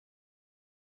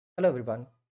Hello everyone.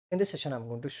 In this session, I'm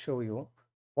going to show you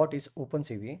what is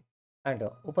opencv, and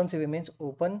opencv means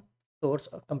open source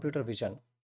computer vision.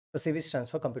 So CV stands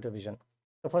for computer vision.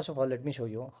 So first of all, let me show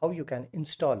you how you can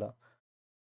install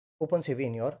opencv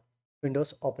in your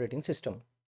Windows operating system.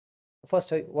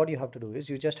 First, what you have to do is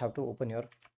you just have to open your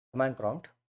command prompt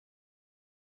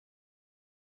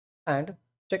and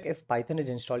check if Python is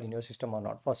installed in your system or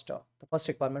not. First, the first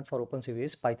requirement for opencv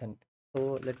is Python.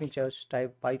 So let me just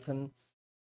type Python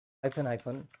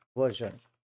hyphen version.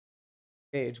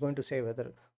 Okay, it's going to say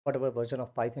whether whatever version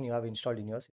of Python you have installed in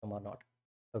your system or not.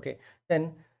 Okay,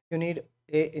 then you need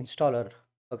a installer.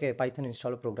 Okay, Python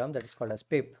installer program that is called as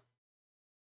pip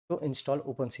to install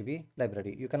opencv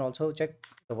library. You can also check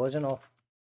the version of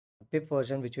pip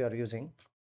version which you are using.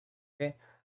 Okay,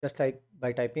 just like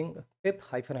by typing pip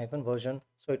hyphen version,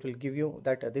 so it will give you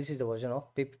that this is the version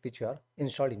of pip which you are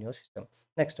installed in your system.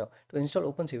 Next, to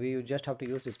install opencv, you just have to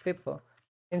use this pip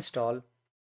install,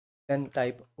 then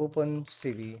type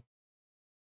opencv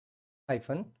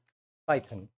hyphen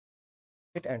Python,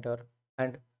 hit enter,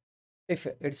 and if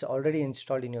it's already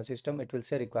installed in your system, it will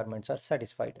say requirements are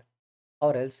satisfied,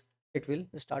 or else it will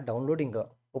start downloading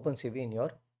opencv in your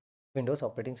Windows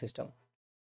operating system.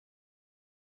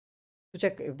 To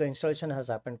check if the installation has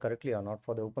happened correctly or not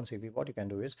for the opencv, what you can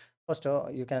do is first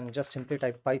you can just simply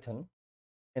type Python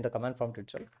in the command prompt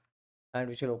itself, and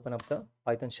which will open up the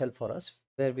Python shell for us,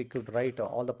 where we could write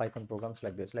all the Python programs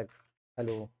like this, like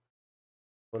hello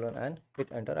colon, and hit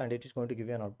enter, and it is going to give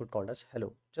you an output called as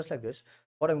hello, just like this.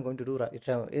 What I'm going to do right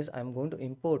now is I'm going to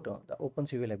import the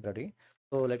opencv library.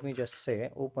 So let me just say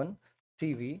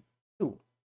opencv2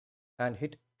 and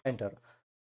hit enter.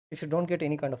 If you don't get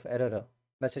any kind of error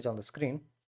message on the screen,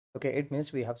 okay, it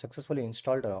means we have successfully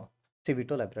installed a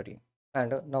cv2 library.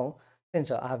 And now, since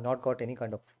I have not got any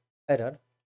kind of error,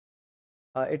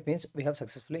 it means we have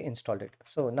successfully installed it.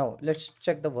 So now let's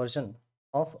check the version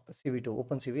of cv2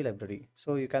 opencv library.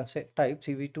 So you can say type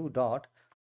cv2 dot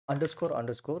underscore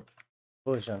underscore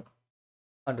version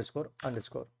underscore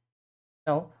underscore.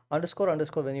 Now underscore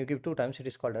when you give two times, it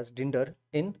is called as dinder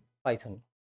in Python.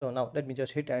 So now let me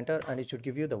just hit enter, and it should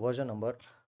give you the version number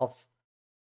of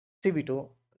cv2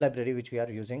 library which we are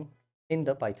using in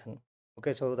the Python.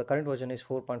 Okay, so the current version is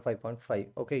 4.5.5.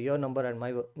 okay, your number and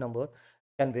my number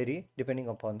can vary depending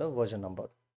upon the version number.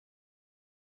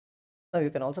 Now you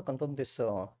can also confirm this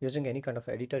using any kind of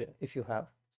editor if you have.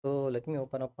 So let me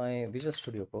open up my Visual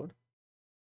Studio Code.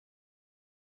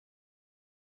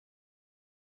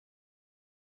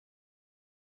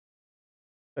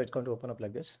 So it's going to open up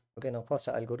like this. Okay, now first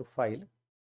I'll go to File,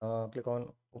 click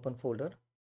on Open Folder,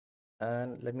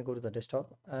 and let me go to the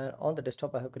desktop. And on the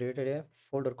desktop, I have created a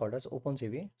folder called as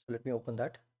opencv. So let me open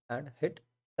that and hit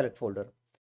Select Folder.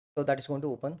 So that is going to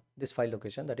open this file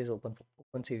location, that is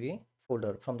opencv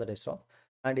folder from the desktop,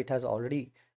 and it has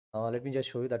already. Let me just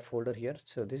show you that folder here.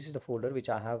 So this is the folder which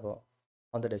I have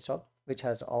on the desktop, which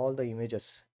has all the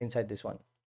images inside this one,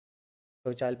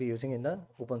 which I'll be using in the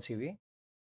opencv.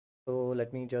 So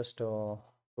let me just go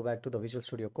back to the Visual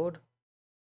Studio Code.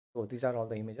 So these are all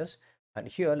the images, and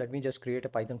here let me just create a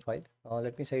Python file.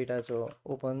 Let me say it as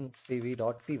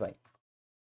opencv.py.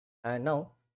 And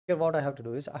now here what I have to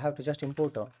do is I have to just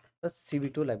import the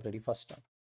cv2 library first.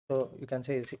 So you can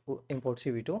say import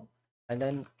cv2, and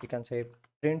then you can say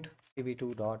print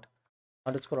cv2 dot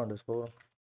underscore underscore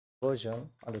version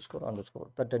underscore underscore,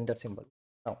 the render symbol.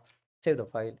 Now save the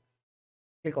file,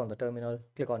 click on the terminal,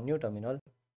 click on new terminal.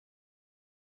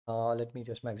 Let me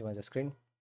just maximize the screen,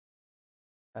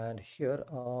 and here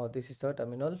this is the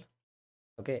terminal.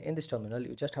 Okay, in this terminal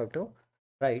you just have to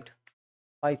write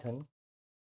Python.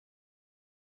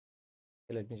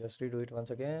 Okay, let me just redo it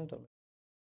once again.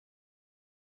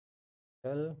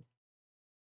 Terminal.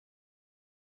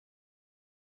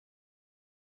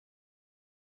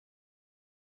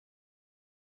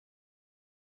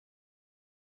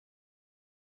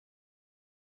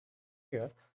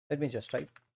 Here let me just type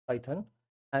Python,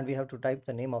 and we have to type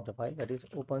the name of the file, that is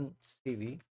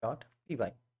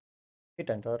opencv.py. Hit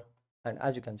enter, and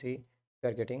as you can see, we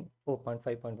are getting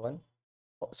 4.5.1,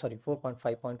 sorry,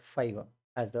 4.5.5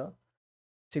 as the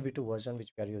cv2 version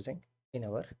which we are using in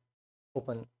our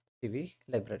opencv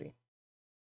library.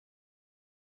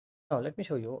 Now let me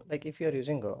show you, like if you are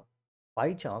using a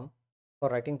PyCharm for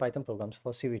writing Python programs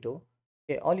for cv2,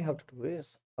 okay, all you have to do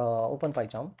is open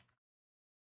PyCharm.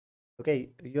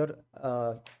 Okay, your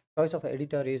choice of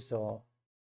editor is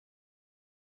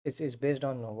based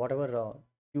on whatever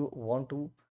you want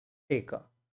to take.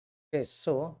 Okay,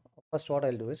 so first what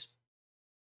I'll do is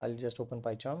I'll just open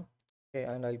PyCharm. Okay,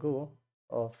 and I'll go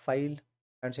file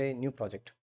and say new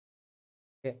project.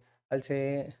 Okay, I'll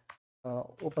say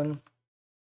open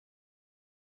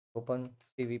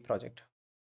opencv project.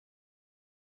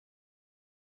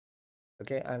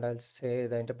 Okay, and I'll say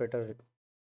the interpreter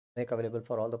make available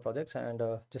for all the projects, and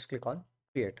just click on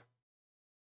create.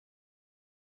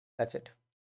 That's it.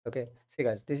 Okay, see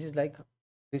guys, this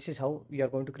is how we are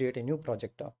going to create a new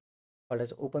project called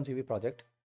as opencv project.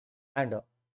 And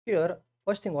here,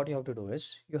 first thing what you have to do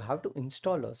is you have to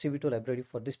install a cv2 library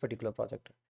for this particular project.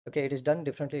 Okay, it is done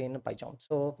differently in pycharm.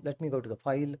 So let me go to the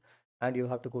file, and you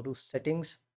have to go to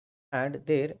settings, and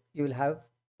there you will have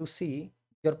to see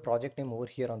your project name over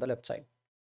here on the left side.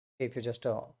 If you just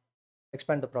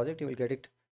expand the project, you will get it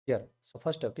here. So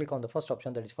first click on the first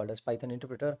option, that is called as python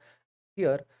interpreter.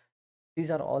 Here, these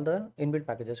are all the inbuilt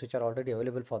packages which are already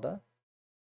available for the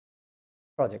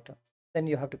project. Then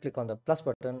you have to click on the plus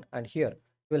button, and here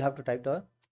you will have to type the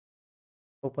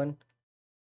open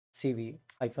cv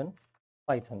hyphen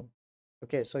python.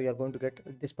 Okay, so you are going to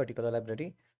get this particular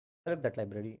library. Select that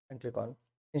library and click on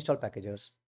install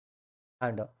packages,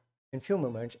 and in few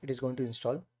moments it is going to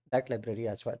install that library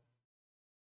as well.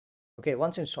 Okay,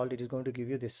 once installed, it is going to give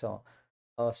you this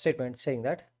statement saying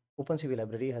that opencv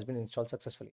library has been installed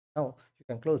successfully. Now you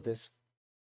can close this,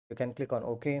 you can click on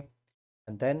OK,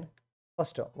 and then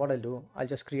first what I'll do, I'll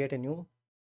just create a new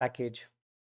package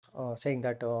saying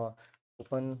that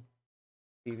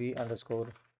opencv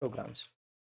underscore programs.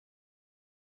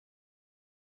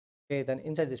 Okay, then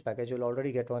inside this package you'll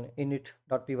already get one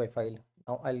init.py file.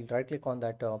 Now I'll right click on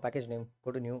that package name,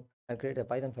 go to new, and create a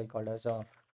python file called as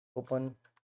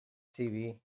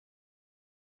opencv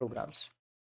programs.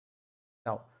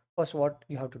 Now first what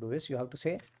you have to do is you have to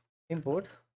say import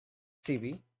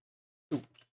cv2.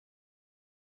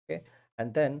 Okay,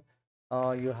 and then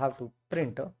you have to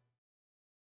print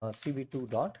cv2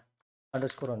 dot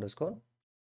underscore underscore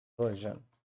version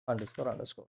underscore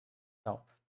underscore. Now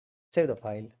save the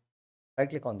file, right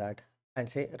click on that, and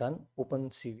say run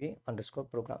opencv underscore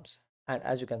programs. And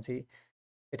as you can see,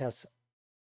 it has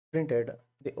printed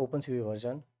the opencv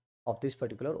version of this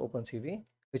particular opencv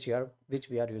which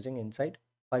we are using inside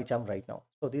pycharm right now.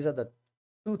 So these are the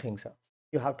two things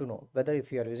you have to know, whether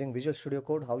if you are using Visual Studio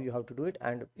Code, how you have to do it,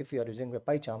 and if you are using the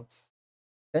pycharm,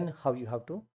 then how you have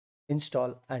to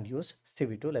install and use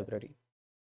cv2 library.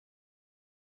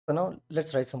 So now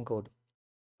let's write some code.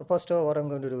 So first what I'm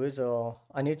going to do is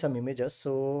I need some images.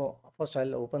 So first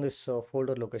I'll open this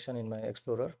folder location in my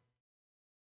Explorer.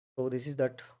 So this is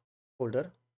that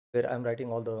folder where I'm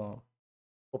writing all the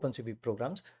OpenCV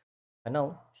programs. And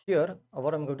now here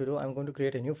what I'm going to do, I'm going to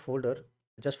create a new folder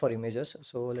just for images.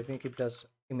 So let me keep this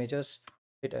images,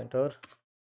 hit enter.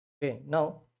 Okay,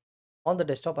 now on the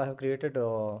desktop I have created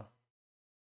a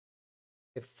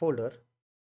folder.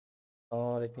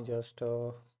 Let me just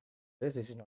this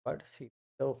is not part. See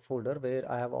the folder where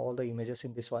I have all the images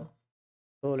in this one.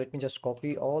 So let me just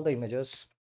copy all the images,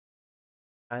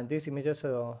 and these images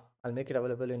I'll make it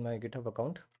available in my GitHub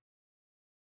account.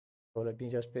 So let me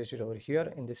just paste it over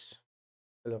here in this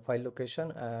file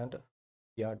location, and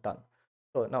we are done.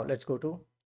 So now let's go to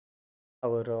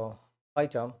our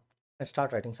PyCharm and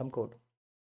start writing some code.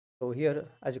 So here,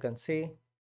 as you can see,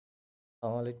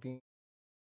 let me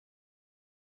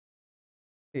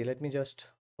see. Let me just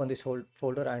open this whole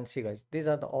folder and see, guys. These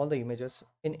are all the images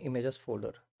in images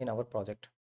folder in our project.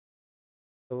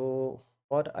 So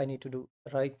what I need to do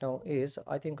right now is,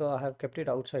 I think I have kept it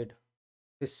outside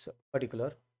this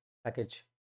particular package,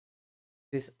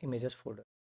 this images folder.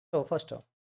 So first,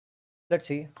 let's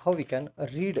see how we can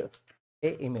read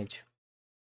a image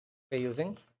by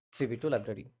using cv2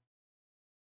 library.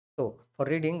 So for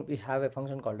reading, we have a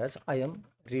function called as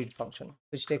imRead function,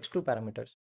 which takes two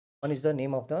parameters. One is the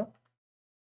name of the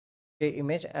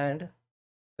image, and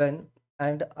when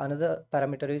and another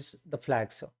parameter is the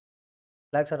flags.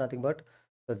 Flags are nothing but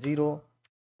the 0,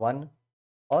 1,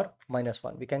 or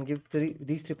 -1. We can give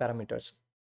these three parameters.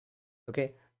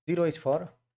 Okay, 0 is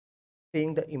for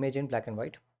seeing the image in black and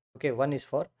white. Okay, 1 is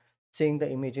for seeing the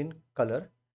image in color,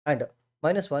 and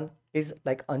 -1 is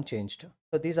like unchanged.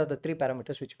 So these are the three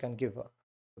parameters which you can give.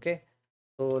 Okay,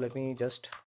 so let me just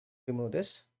remove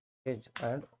this page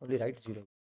and only write 0.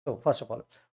 So first of all,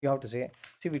 you have to say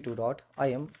cv2 dot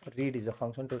imRead is a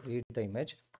function to read the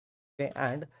image. Okay,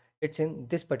 and it's in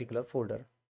this particular folder,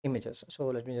 images. So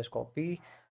let me just copy,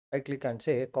 right click and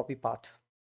say copy path.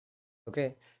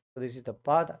 Okay, so this is the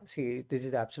path. See, this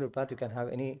is the absolute path. You can have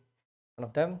any one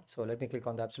of them. So let me click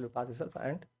on the absolute path itself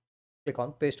and click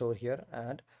on paste over here,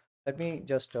 and let me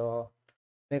just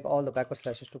make all the backward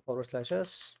slashes to forward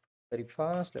slashes very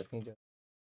fast. Let me just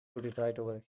put it right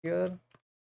over here.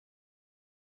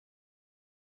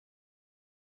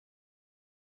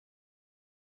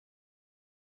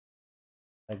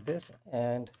 like this.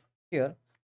 And here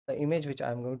the image which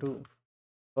I'm going to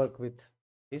work with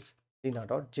is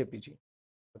lena.jpg.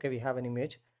 Okay, we have an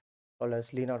image called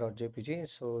as lena.jpg.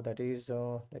 So that is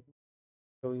let me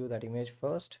show you that image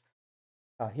first.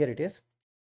 Here it is.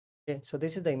 Okay, so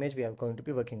this is the image we are going to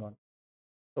be working on.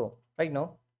 So right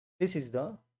now this is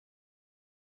the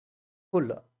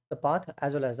full the path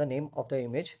as well as the name of the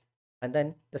image. And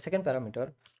then the second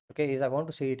parameter, okay, is I want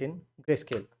to see it in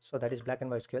grayscale, so that is black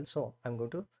and white scale. So I'm going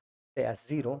to say as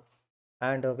 0,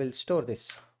 and we'll store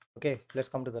this. Okay, let's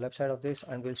come to the left side of this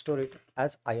and we'll store it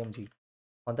as img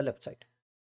on the left side.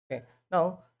 Okay,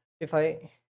 now if I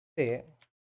say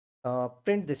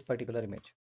print this particular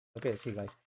image, okay, see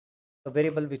guys, the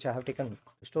variable which I have taken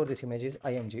to store this image is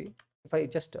img. If I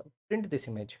just print this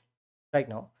image right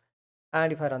now,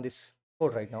 and if I run this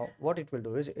code right now, what it will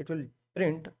do is it will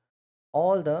print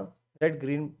all the red,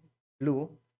 green, blue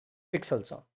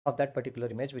pixels of that particular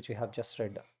image which we have just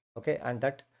read. Okay, and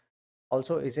that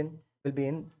also will be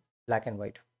in black and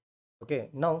white. Okay,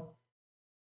 now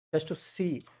just to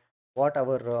see what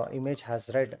our image has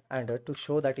read, and to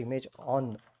show that image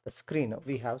on the screen,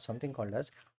 we have something called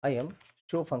as im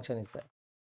show function is there.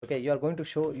 Okay, you are going to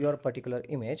show your particular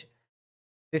image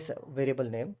this variable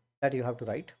name that you have to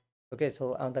write. Okay,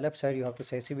 so on the left side you have to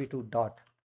say cv2 dot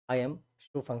im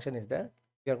show function is there.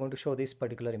 You are going to show this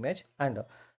particular image and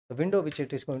the window which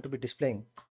it is going to be displaying.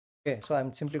 Okay, so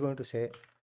I'm simply going to say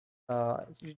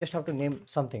you just have to name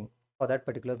something for that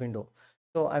particular window.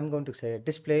 So I'm going to say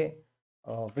display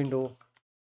window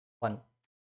 1.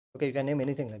 Okay, you can name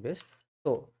anything like this.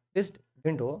 So this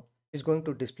window is going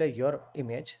to display your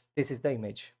image. This is the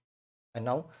image, and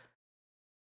now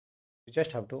you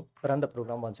just have to run the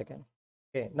program once again.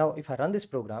 Okay, now if I run this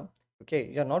program, okay,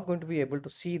 you're not going to be able to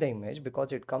see the image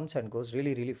because it comes and goes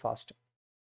really, really fast.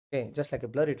 Okay, just like a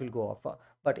blur, it will go off.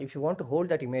 But if you want to hold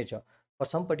that image for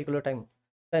some particular time,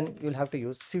 then you'll have to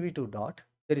use cv2 dot.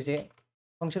 There is a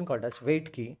function called as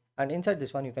wait key, and inside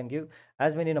this one you can give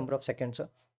as many number of seconds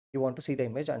you want to see the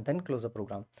image, and then close the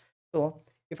program. So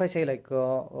if I say like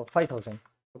 5000,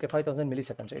 okay, 5000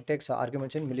 milliseconds, it takes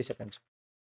arguments in milliseconds.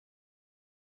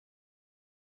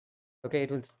 Okay,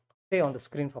 it will stay on the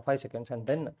screen for 5 seconds and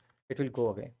then it will go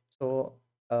away. So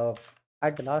uh,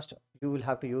 at the last you will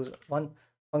have to use one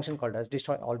function called as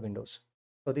destroy all windows.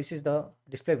 So this is the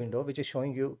display window which is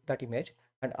showing you that image,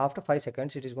 and after 5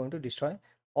 seconds it is going to destroy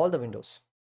all the windows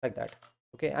like that.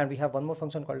 Okay, and we have one more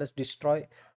function called as destroy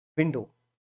window.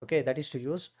 Okay, that is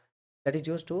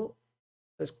used to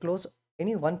close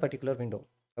any one particular window.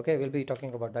 Okay, we'll be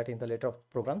talking about that in the later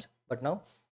programs, but now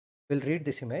we'll read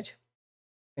this image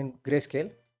in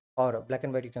grayscale or black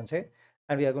and white, you can say,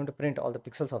 and we are going to print all the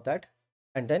pixels of that,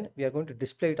 and then we are going to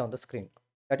display it on the screen,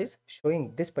 that is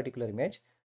showing this particular image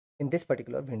in this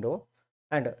particular window.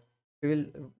 And we will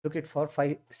look it for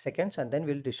 5 seconds and then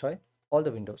we'll destroy all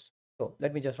the windows. So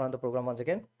let me just run the program once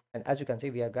again, and as you can see,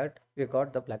 we have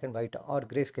got the black and white or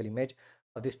grayscale image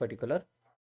of this particular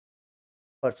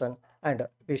person, and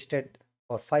we stayed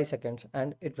for 5 seconds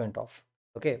and it went off.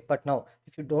 Okay, but now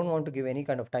if you don't want to give any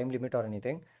kind of time limit or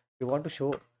anything, you want to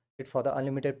show it for the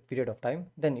unlimited period of time,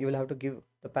 then you will have to give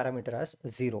the parameter as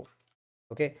 0.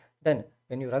 Okay, then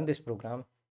when you run this program,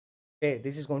 okay,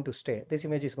 this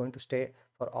image is going to stay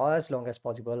for as long as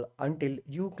possible until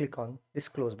you click on this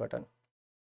close button.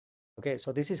 Okay,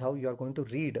 so this is how you are going to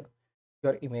read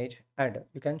your image, and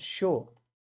you can show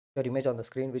your image on the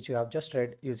screen which you have just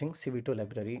read using cv2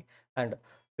 library. And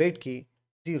wait key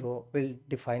 0 will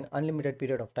define unlimited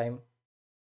period of time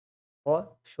for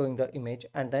showing the image,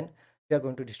 and then we are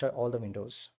going to destroy all the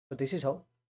windows. So this is how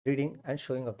reading and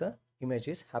showing of the image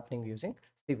is happening using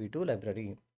cv2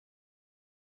 library.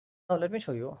 Now let me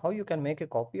show you how you can make a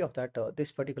copy of that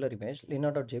this particular image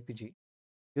lena.jpg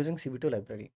using cv2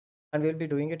 library, and we'll be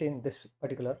doing it in this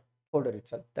particular folder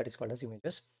itself that is called as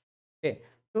images. Okay,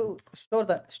 to store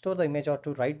the image or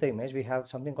to write the image, we have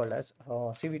something called as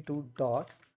cv2 dot.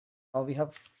 We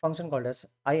have function called as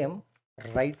im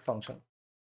write function.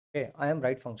 Okay, im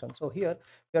write function. So here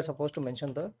we are supposed to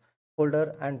mention the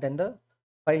folder and then the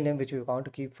file name which we want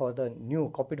to keep for the new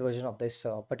copied version of this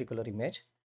particular image.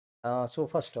 So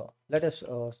first, let us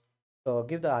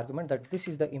give the argument that this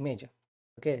is the image.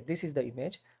 Okay, this is the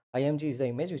image. img is the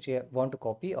image which we want to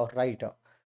copy or write,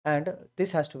 and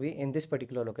this has to be in this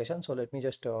particular location. So let me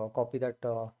just copy that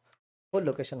whole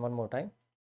location one more time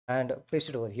and paste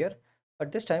it over here.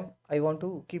 But this time I want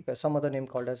to keep some other name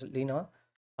called as lena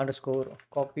underscore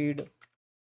copied,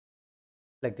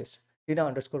 like this, lena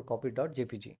underscore copied dot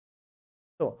jpg.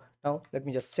 So now let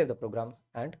me just save the program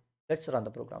and let's run the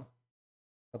program.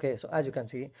 Okay, so as you can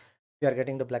see, we are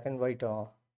getting the black and white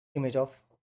image of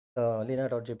the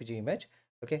lina.jpg image.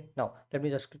 Okay, now let me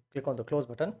just click on the close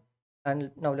button,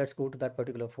 and now let's go to that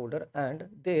particular folder, and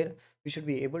there we should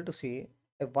be able to see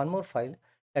one more file,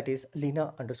 that is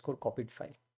lina underscore copied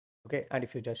file. Okay, and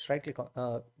if you just right click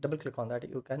on double click on that,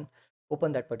 you can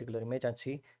open that particular image and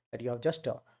see that you have just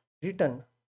written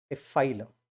a file.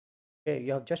 Okay,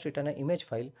 you have just written an image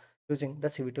file using the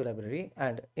cv2 library,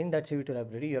 and in that cv2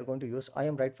 library you are going to use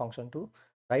imwrite function to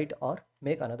write or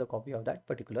make another copy of that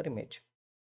particular image.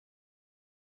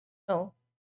 Now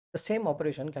the same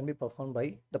operation can be performed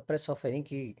by the press of any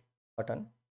key button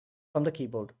from the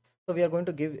keyboard. So we are going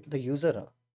to give the user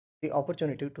the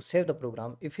opportunity to save the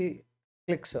program if he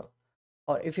clicks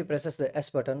or if he presses the S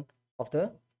button of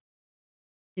the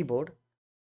keyboard,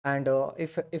 and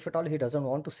if at all he doesn't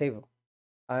want to save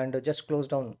and just close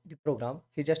down the program,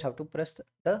 he just have to press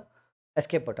the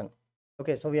escape button.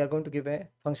 Okay, so we are going to give a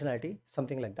functionality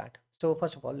something like that. So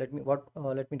first of all, let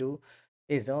me do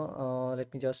is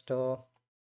let me just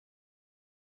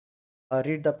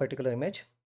read the particular image.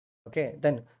 Okay,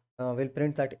 then we'll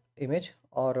print that image,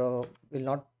 or will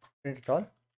not print at all.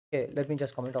 Okay, let me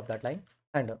just comment off that line,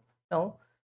 and now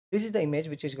this is the image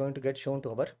which is going to get shown to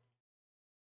our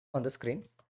on the screen.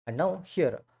 And now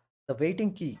here the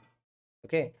waiting key.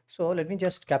 Okay, so let me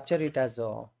just capture it as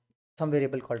some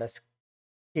variable called as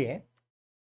k,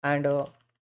 and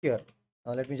here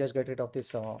let me just get rid of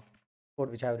this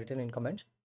code which I have written in comments.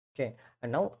 Okay,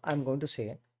 and now I'm going to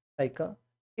say like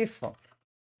if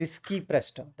this key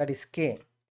pressed, that is k,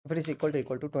 if it is equal to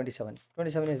 27,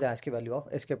 27 is the ASCII value of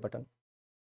escape button.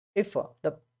 If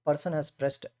the person has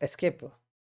pressed escape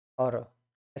or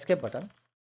escape button,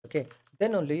 okay,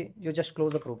 then only you just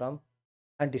close the program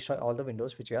and destroy all the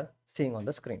windows which you are seeing on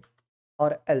the screen.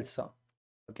 Or else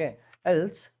okay,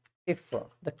 else if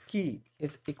the key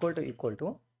is equal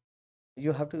to,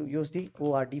 you have to use the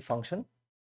ord function,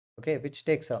 okay, which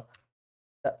takes the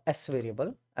s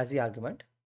variable as the argument.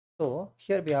 So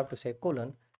here we have to say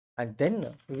colon, and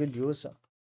then we will use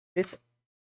this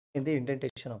in the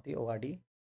indentation of the ord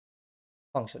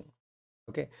function.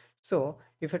 Okay, so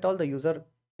if at all the user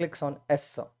clicks on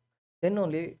s, then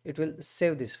only it will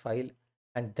save this file,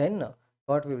 and then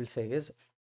what we will say is,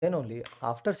 then only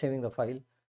after saving the file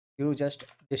you just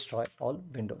destroy all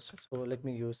windows. So let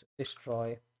me use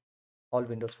destroy all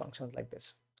windows functions like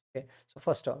this. Okay, so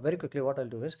first very quickly what I'll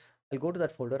do is I'll go to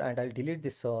that folder and I'll delete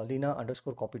this lina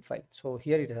underscore copied file. So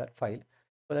here it is that file.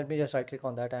 So let me just right click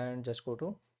on that and just go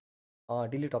to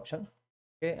delete option.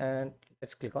 Okay, and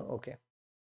let's click on okay.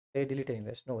 They delete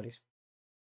anyways, no worries.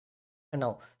 And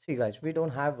now see guys, we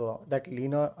don't have that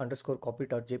lina underscore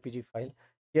copy.jpg file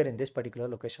here in this particular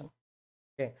location.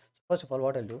 Okay, so first of all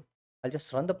what I'll do, I'll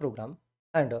just run the program,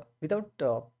 and without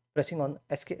pressing on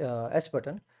S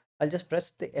button, I'll just press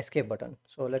the escape button.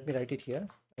 So let me write it here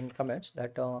in comments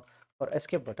that for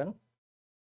escape button,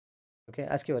 okay,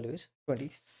 ASCII value is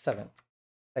 27,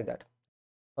 like that.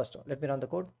 First let me run the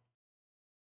code.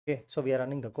 Okay, so we are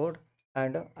running the code,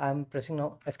 and I'm pressing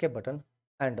now escape button,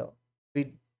 and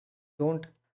we don't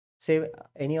save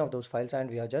any of those files,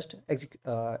 and we are just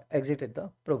exited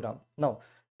the program. Now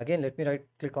again let me right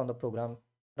click on the program,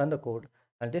 run the code,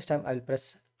 and this time I'll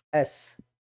press S.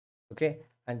 Okay,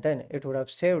 and then it would have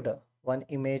saved one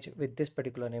image with this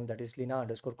particular name, that is lina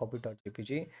underscore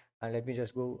copy.jpg, and let me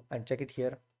just go and check it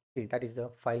here. See, that is the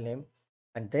file name,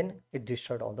 and then it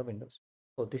destroyed all the windows.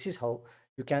 So this is how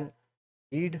you can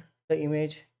read the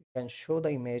image, you can show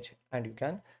the image, and you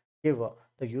can give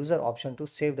the user option to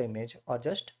save the image or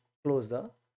just close the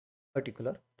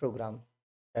particular program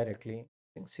directly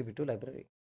in cv2 library.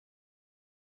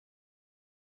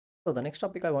 So the next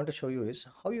topic I want to show you is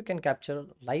how you can capture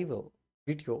live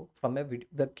video from a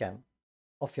webcam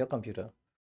of your computer.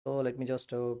 So let me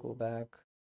just go back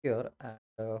here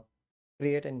and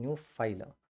create a new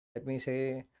file. Let me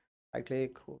say right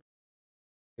click,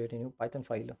 create a new Python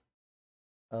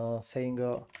file saying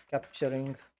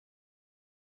capturing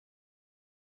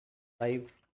live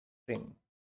stream.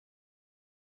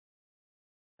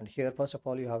 And here first of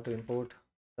all you have to import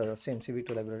the same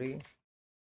cv2 library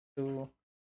to,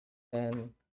 then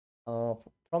uh,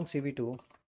 from cv2,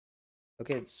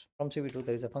 okay, it's from cv2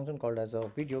 there is a function called as a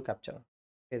video capture.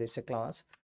 Okay, there's a class,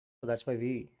 so that's why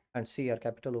v and c are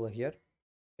capital over here.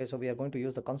 Okay, so we are going to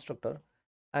use the constructor,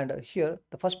 and here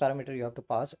the first parameter you have to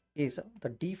pass is the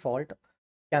default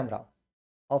camera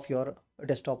of your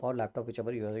desktop or laptop,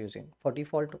 whichever you are using. For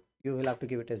default you will have to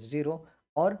give it as 0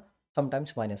 or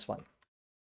sometimes -1.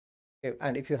 Okay,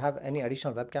 and if you have any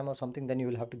additional webcam or something, then you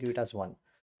will have to give it as 1.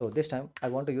 So this time I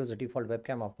want to use the default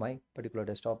webcam of my particular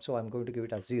desktop, so I'm going to give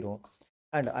it as 0,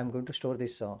 and I'm going to store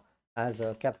this as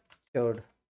a captured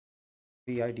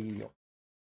video.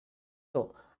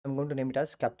 So I'm going to name it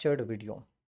as captured video.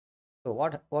 So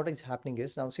what is happening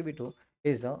is now CV2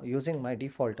 is using my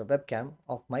default webcam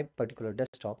of my particular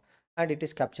desktop, and it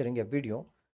is capturing a video,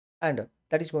 and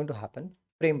that is going to happen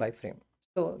frame by frame.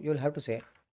 So you'll have to say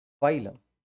while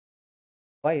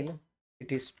while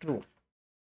it is true,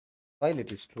 while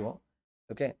it is true,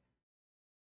 okay,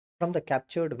 from the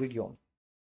captured video,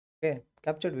 okay,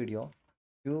 captured video,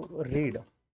 you read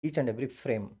each and every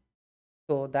frame,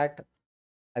 so that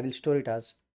I will store it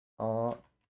as uh,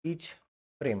 each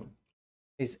frame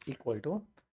is equal to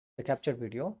the captured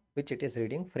video which it is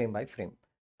reading frame by frame,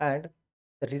 and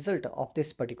the result of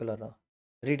this particular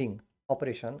reading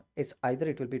operation is either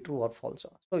it will be true or false.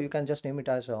 So you can just name it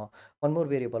as one more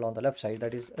variable on the left side,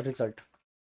 that is result.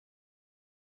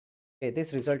 Okay,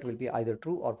 this result will be either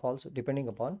true or false depending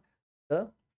upon the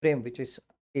frame which is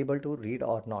able to read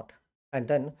or not, and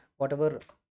then whatever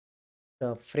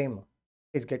the frame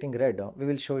is getting read, we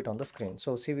will show it on the screen.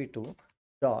 So cv2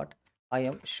 dot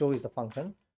im show is the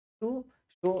function to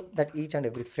show that each and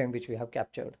every frame which we have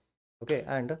captured. Okay,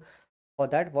 and for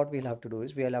that what we'll have to do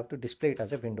is we'll have to display it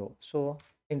as a window. So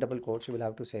in double quotes you will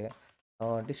have to say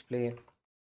display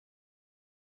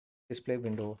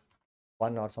window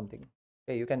one or something.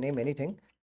 Okay, you can name anything.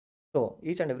 So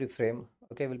each and every frame,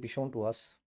 okay, will be shown to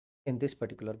us in this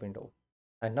particular window.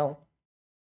 And now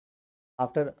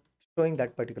after showing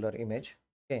that particular image,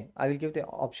 okay, I will give the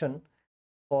option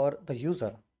for the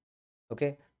user,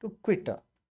 okay, to quit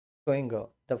showing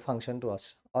the function to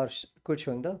us, or quit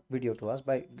showing the video to us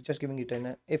by just giving it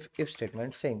an if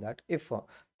statement saying that if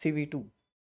cv2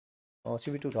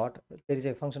 cv2 dot there is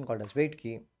a function called as wait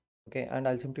key, okay, and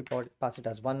I'll simply pass it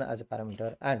as one as a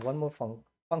parameter and one more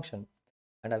function,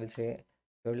 and I will say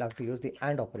you will have to use the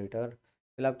and operator.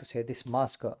 You'll have to say this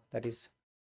mask that is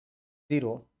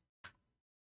 0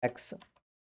 x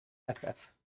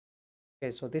ff.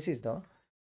 Okay, so this is the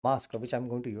mask which I'm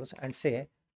going to use, and say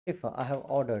if I have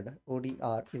ordered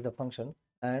ODR is the function,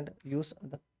 and use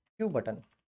the Q button,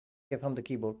 okay, from the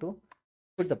keyboard to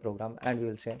quit the program, and we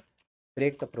will say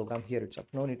break the program here itself.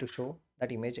 No need to show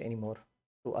that image anymore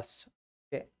to us.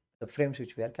 Okay, the frames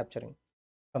which we are capturing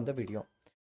from the video.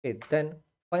 Okay, then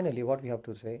finally what we have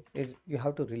to say is you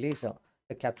have to release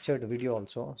the captured video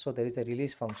also. So there is a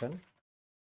release function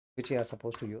which we are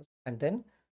supposed to use, and then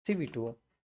cv2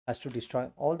 has to destroy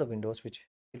all the windows which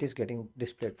it is getting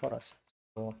displayed for us.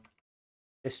 So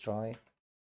destroy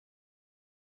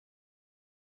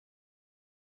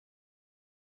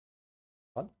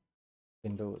all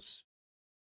windows,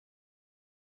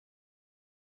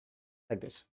 like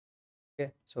this.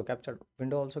 Okay, so captured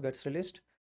window also gets released,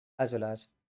 as well as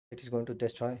it is going to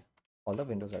destroy all the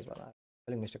windows as well. I'm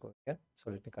spelling mistake over here,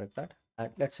 so let me correct that, and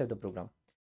let's save the program.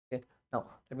 Okay, now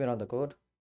let me run the code.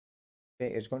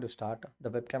 Okay, it's going to start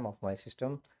the webcam of my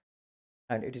system,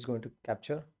 and it is going to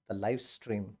capture the live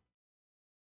stream.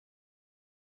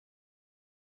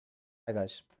 Hi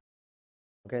guys.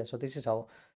 Okay, so this is how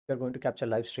you're going to capture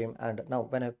live stream, and now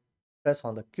when I press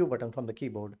on the Q button from the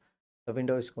keyboard, the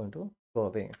window is going to go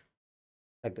away,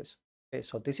 like this. Okay,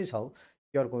 so this is how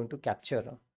you're going to capture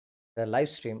the live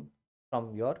stream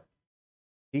from your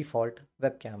default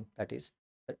webcam, that is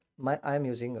my I am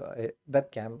using a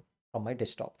webcam from my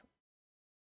desktop.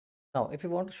 Now if you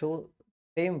want to show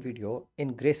same video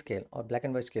in grayscale or black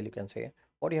and white scale, you can say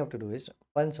what you have to do is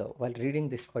once while reading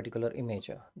this particular image,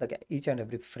 each and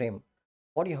every frame,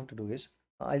 what you have to do is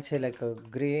I'll say like a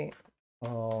gray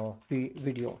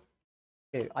video.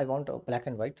 Okay, I want a black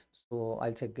and white, so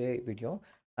I'll say gray video,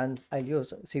 and I'll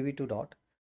use cv2 dot.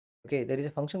 Okay, there is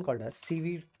a function called as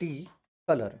cvt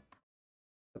color.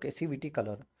 Okay, cvt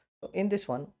color. So in this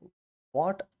one,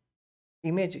 what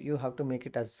image you have to make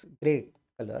it as gray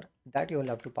color, that you will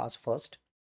have to pass first.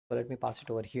 So let me pass it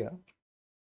over here.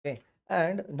 Okay,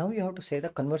 and now you have to say the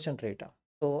conversion rate.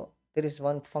 So there is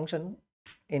one function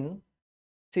in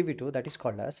cv2 that is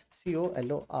called as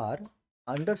color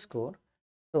underscore.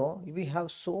 So we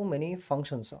have so many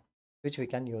functions which we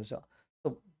can use.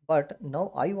 So but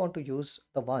now I want to use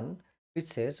the one which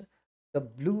says the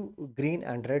blue, green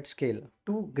and red scale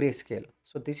to grayscale.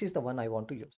 So this is the one I want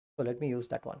to use. So let me use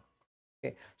that one.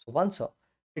 Okay, so once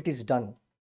it is done,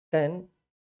 then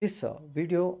this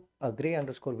video gray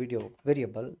underscore video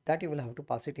variable, that you will have to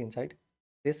pass it inside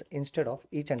this instead of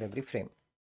each and every frame,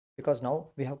 because now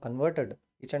we have converted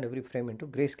each and every frame into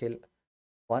grayscale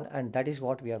one, and that is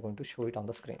what we are going to show it on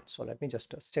the screen. So let me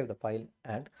just save the file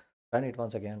and run it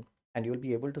once again, and you'll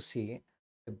be able to see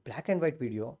a black and white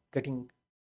video getting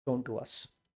shown to us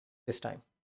this time.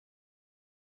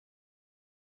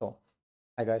 So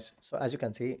hi guys, so as you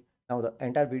can see, now the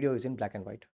entire video is in black and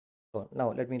white. So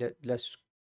now let's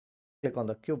click on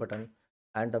the Q button,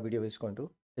 and the video is going to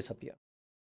disappear.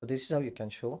 So this is how you can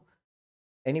show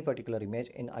any particular image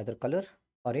in either color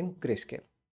or in grayscale.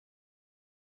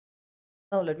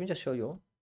 Now let me just show you.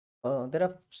 There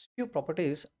are few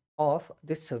properties of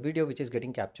this video which is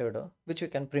getting captured, which we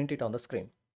can print it on the screen.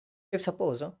 If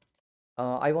suppose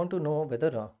I want to know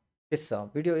whether this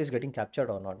video is getting captured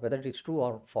or not, whether it is true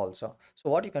or false. So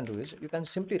what you can do is you can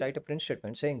simply write a print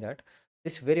statement saying that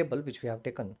this variable which we have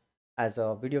taken as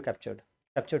a video captured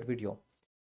video.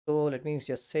 So let me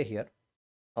just say here,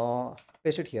 uh,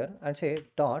 paste it here and say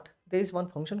dot. There is one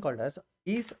function called as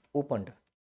is opened.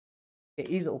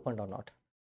 Okay, is opened or not.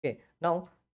 Okay, now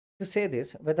to say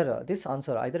this, whether this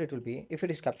answer either it will be, if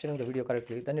it is capturing the video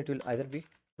correctly, then it will either be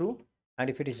true, and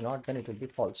if it is not, then it will be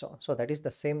false. So that is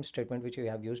the same statement which we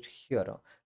have used here.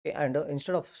 Okay, and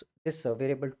instead of this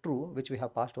variable true which we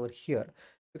have passed over here,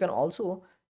 you can also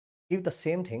give the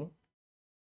same thing.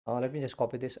 Let me just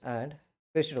copy this and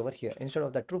paste it over here. Instead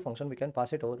of the true function, we can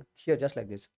pass it over here just like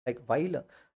this, like while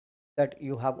that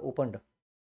you have opened,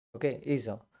 okay, is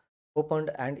opened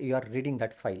and you are reading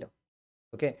that file.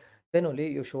 Okay, then only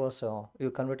you show us,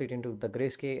 you convert it into the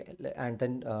grayscale and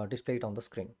then display it on the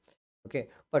screen. Okay,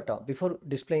 but before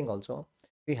displaying also,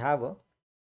 we have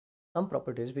some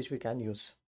properties which we can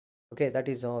use. Okay, that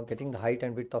is getting the height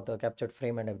and width of the captured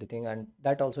frame and everything, and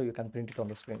that also you can print it on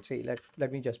the screen. See,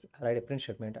 let me just write a print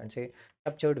statement and say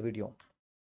captured video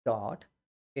dot.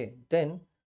 Okay, then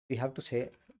we have to say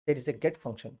there is a get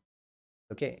function.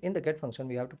 Okay, in the get function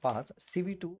we have to pass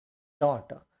cv2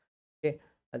 dot. Okay,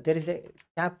 there is a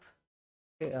cap.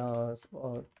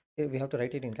 Okay, we have to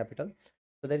write it in capital.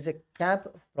 So there is a cap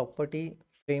property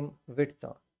frame width.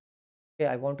 Okay,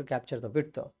 I want to capture the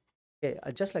width. Okay,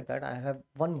 just like that, I have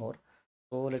one more.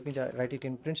 So let me write it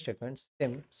in print statements.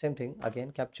 Same thing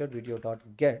again. Captured video dot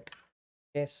get.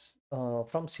 Yes,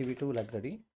 from cv2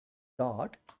 library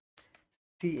dot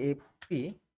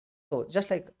cap. So just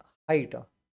like height.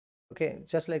 Okay,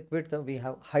 just like width, we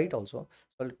have height also.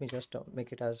 So let me just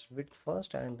make it as width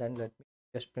first, and then let me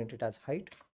just print it as height.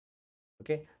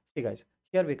 Okay, see guys,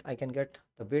 here I can get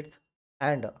the width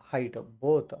and height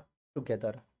both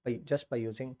together by just by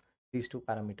using these two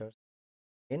parameters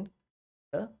in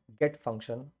the get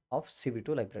function of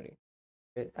cv2 library.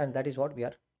 Okay, and that is what we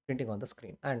are printing on the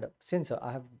screen. And since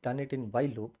I have done it in while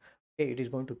loop, okay, it is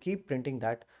going to keep printing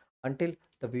that until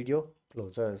the video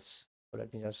closes. So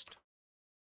let me just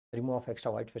remove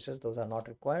extra white spaces, those are not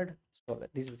required. So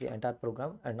this is the entire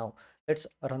program, and now let's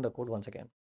run the code once again.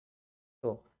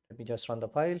 So let me just run the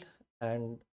file,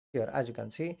 and here as you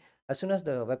can see, as soon as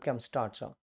the webcam starts,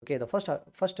 okay, the first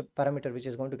parameter which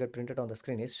is going to get printed on the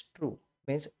screen is true,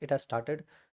 means it has started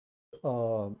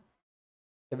uh,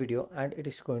 the video and it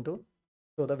is going to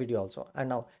show the video also. And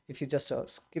now if you just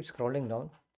keep scrolling down,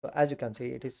 so as you can see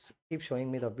it is keep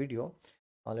showing me the video.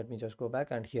 Let me just go back,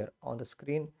 and here on the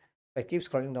screen if I keep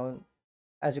scrolling down,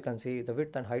 as you can see the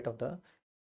width and height of the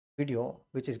video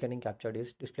which is getting captured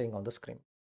is displaying on the screen.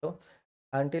 So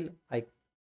until I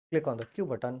click on the Q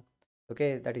button,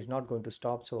 okay, that is not going to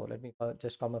stop. So let me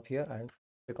just come up here and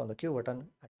click on the Q button,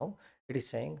 and now it is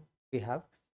saying we have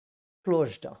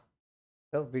closed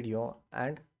the video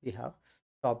and we have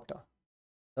stopped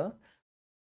the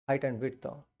height and width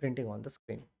printing on the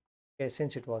screen. Okay,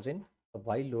 since it was in the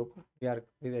while loop,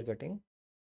 we were getting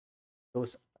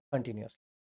those continuously.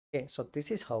 Okay, so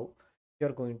this is how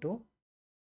you're going to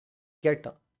get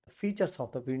the features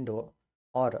of the window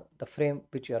or the frame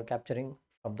which you are capturing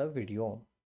from the video.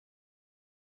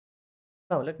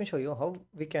 Now let me show you how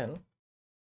we can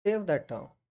save that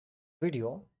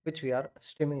video which we are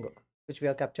streaming, which we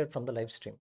are captured from the live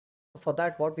stream. For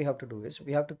that, what we have to do is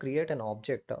we have to create an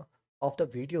object of the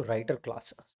video writer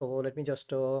class. So let me just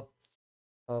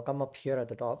come up here at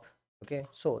the top. Okay,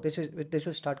 so this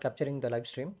will start capturing the live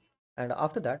stream, and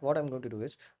after that what I'm going to do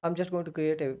is I'm just going to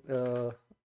create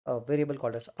a variable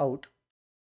called as out,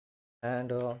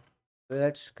 and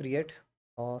let's create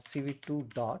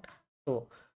cv2 dot. So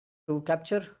to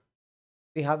capture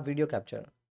we have video capture,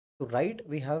 to write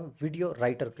we have video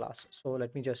writer class. So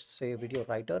let me just say video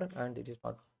writer, and it is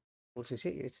not cc,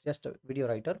 it's just a video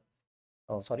writer.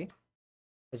 Oh sorry,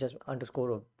 it's just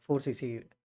underscore 4cc.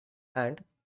 And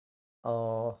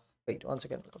wait one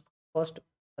second, first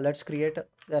let's create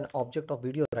an object of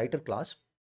video writer class.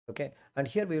 Okay, and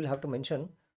here we will have to mention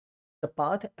the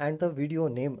path and the video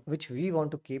name which we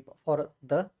want to keep for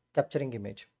the capturing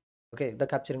image, okay, the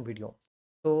capturing video.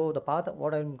 So the path,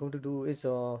 what I'm going to do is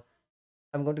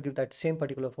I'm going to give that same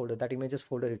particular folder, that images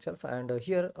folder itself. And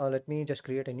here let me just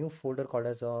create a new folder called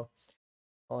as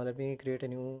let me create a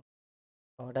new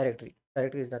directory.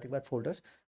 Directory is nothing but folders.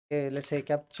 Okay, let's say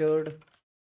captured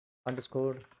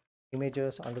underscore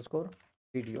images underscore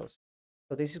videos.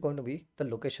 So this is going to be the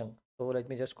location. So let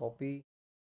me just copy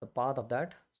the path of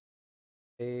that.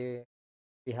 Say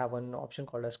we have an option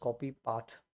called as copy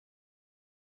path.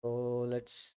 So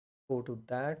let's go to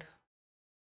that.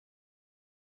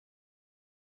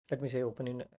 Let me say open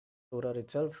in Explorer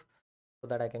itself so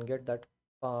that I can get that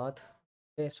path.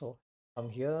 Okay, so from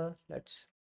here, let's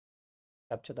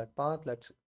capture that path.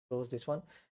 Let's close this one,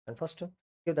 and first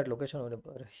give that location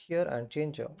over here and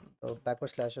change the backward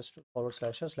slashes to forward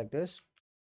slashes like this.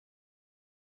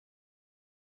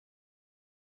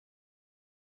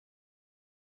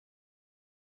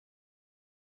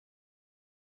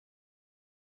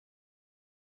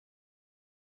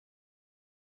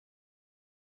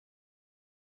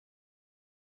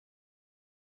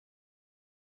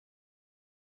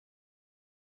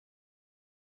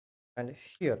 And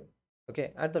here,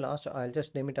 okay, at the last I'll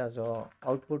just name it as a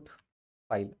output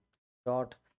file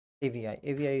dot avi.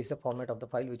 Avi is the format of the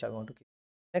file which I want to keep.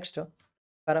 Next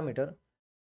parameter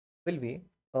will be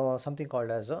something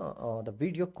called as the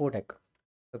video codec.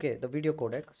 Okay, the video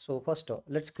codec. So first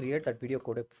let's create that video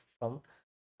codec from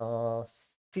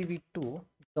cv2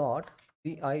 dot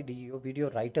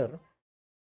video writer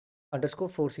underscore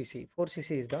 4cc.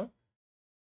 4cc is the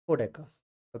codec,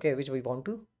 okay, which we want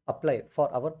to apply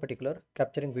for our particular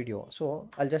capturing video. So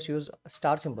I'll just use a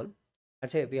star symbol and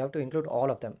say we have to include all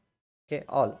of them. Okay,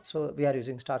 all. So we are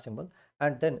using star symbol,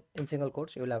 and then in single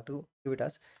quotes you will have to give it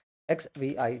as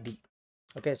xvid.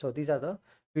 Okay, so these are the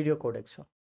video codecs.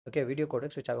 Okay, video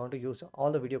codecs which I want to use,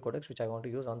 all the video codecs which I want to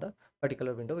use on the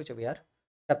particular window which we are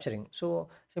capturing. So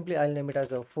simply I'll name it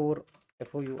as a 4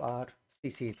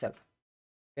 fourcc itself.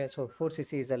 Okay, so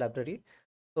 4cc is a library,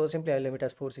 so simply I'll limit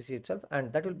as 4cc itself,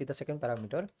 and that will be the second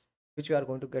parameter which we are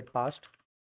going to get passed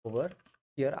over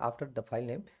here after the file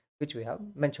name which we have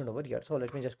mentioned over here. So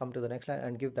let me just come to the next line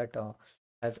and give that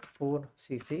as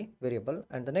 4cc variable,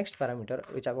 and the next parameter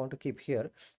which I want to keep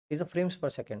here is the frames per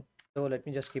second. So let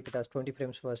me just keep it as 20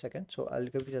 frames per second. So I'll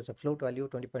give it as a float value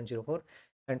 20.04,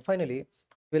 and finally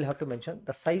we'll have to mention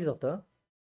the size of the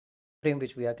frame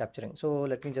which we are capturing. So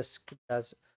let me just keep it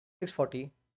as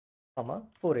 640 comma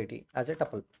 480 as a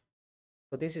tuple.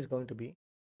 So this is going to be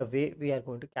the way we are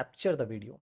going to capture the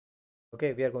video.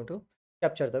 Okay, we are going to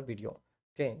capture the video.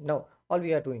 Okay, now all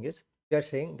we are doing is we are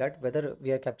saying that whether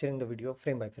we are capturing the video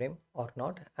frame by frame or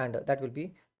not, and that will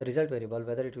be the result variable,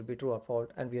 whether it will be true or false,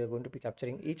 and we are going to be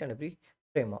capturing each and every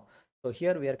frame. So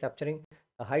here we are capturing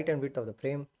the height and width of the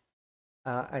frame,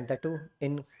 and that too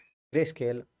in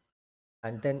grayscale.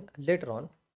 And then later on,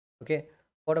 okay,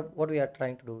 what we are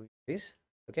trying to do is,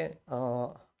 okay,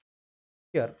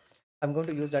 here I'm going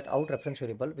to use that out reference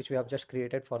variable which we have just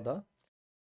created for the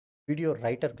video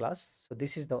writer class. So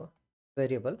this is the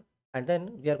variable, and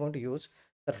then we are going to use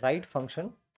the write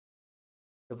function,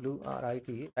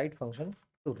 write function,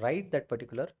 to write that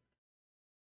particular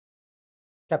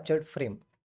captured frame.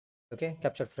 Okay,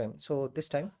 captured frame. So this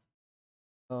time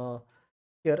uh,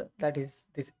 here, that is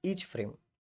this each frame,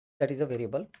 that is a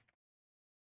variable.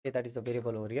 Okay, that is the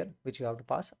variable over here which you have to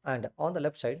pass, and on the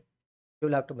left side you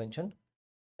will have to mention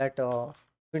that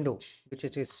window which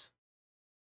it is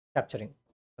capturing.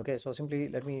 Okay, so simply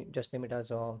let me just name it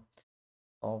as of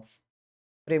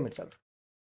frame itself.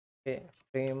 Okay,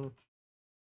 frame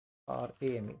or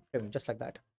AME frame, just like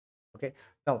that. Okay,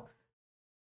 now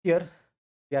here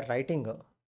we are writing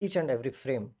each and every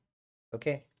frame,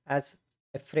 okay, as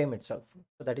a frame itself.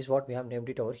 So that is what we have named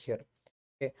it over here.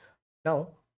 Okay, now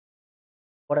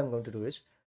what I'm going to do is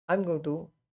I'm going to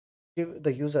give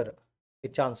the user a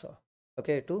chance,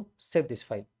 okay, to save this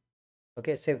file.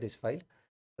 Okay, save this file.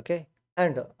 Okay,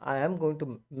 and I am going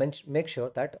to make sure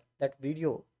that that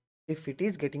video, if it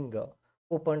is getting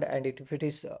opened, and if it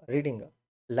is reading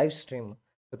live stream,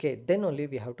 okay, then only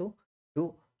we have to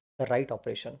do the write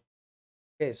operation.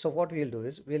 Okay, so what we'll do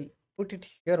is we'll put it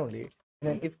here only in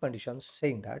an if condition,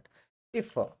 saying that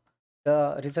if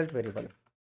the result variable,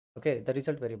 okay, the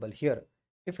result variable here,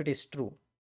 if it is true,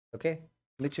 okay,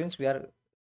 which means we are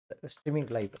streaming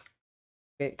live.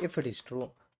 Okay, if it is true,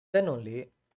 then only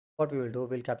what we will do,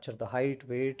 we'll capture the height,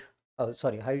 weight,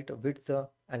 height, width,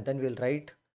 and then we'll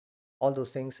write all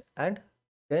those things, and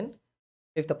then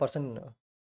if the person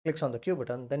clicks on the Q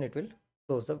button, then it will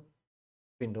close the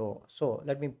window. So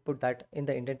let me put that in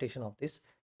the indentation of this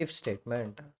if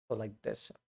statement. So like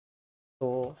this.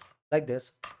 So like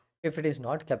this, if it is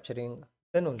not capturing,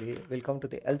 then only we'll come to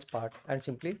the else part and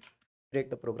simply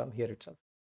break the program here itself.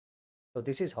 So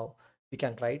this is how we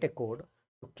can write a code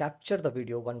to capture the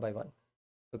video one by one,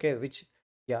 okay, which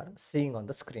we are seeing on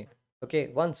the screen. Okay,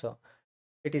 once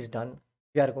it is done,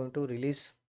 we are going to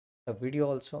release the video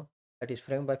also, that is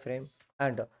frame by frame,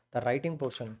 and the writing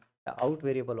portion, the out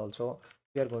variable also,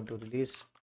 we are going to release,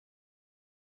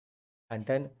 and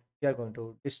then we are going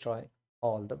to destroy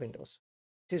all the windows.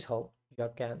 This is how you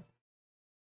can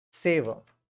save,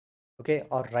 okay,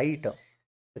 or write the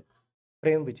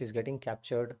frame which is getting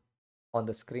captured on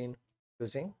the screen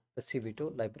using the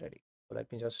CV2 library. So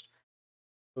let me just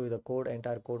do the code,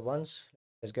 entire code once.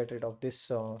 Let's get rid of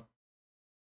this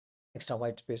extra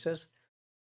white spaces.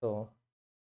 So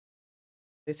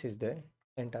this is the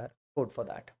entire code for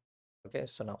that. Okay,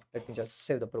 so now let me just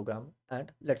save the program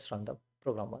and let's run the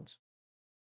program once.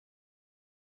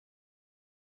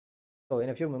 So in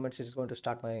a few moments, it's going to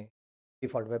start my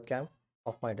default webcam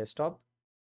of my desktop.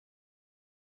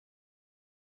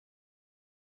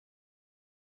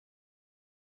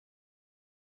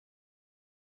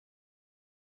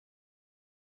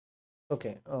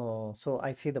 Okay, so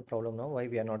I see the problem now, why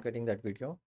we are not getting that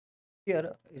video.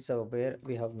 Here is where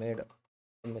we have made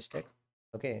a mistake.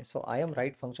 Okay, so I am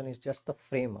right function is just the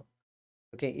frame.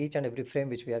 Okay, each and every frame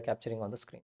which we are capturing on the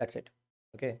screen. That's it.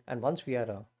 Okay, and once we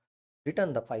are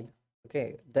return the file,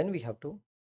 okay, then we have to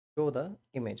show the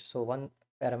image. So one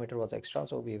parameter was extra,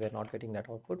 so we were not getting that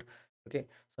output. Okay,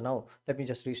 so now let me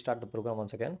just restart the program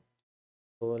once again.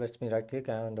 So let's me right click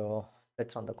and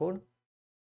let's run the code.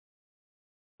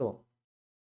 So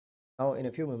now in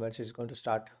a few moments it's going to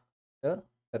start the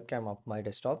webcam of my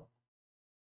desktop.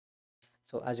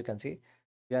 So as you can see,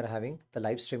 we are having the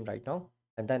live stream right now,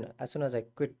 and then as soon as I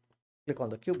click on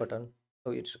the Q button,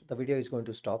 so it's the video is going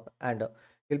to stop, and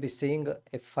you'll be seeing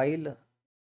a file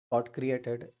got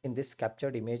created in this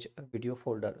captured image video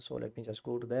folder. So let me just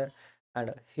go to there,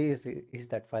 and here is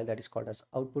that file that is called as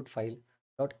output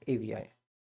file.avi.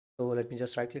 So let me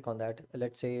just right click on that.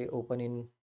 Let's say open in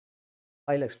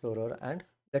file explorer, and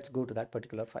let's go to that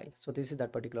particular file. So this is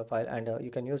that particular file, and you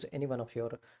can use any one of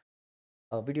your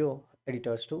video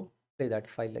editors to play that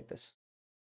file like this.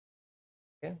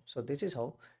 Okay, so this is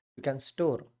how you can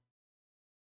store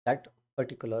that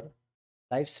particular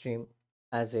live stream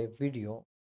as a video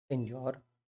in your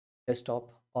desktop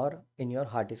or in your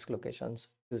hard disk locations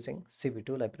using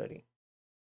CV2 library.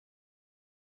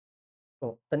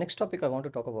 So the next topic I want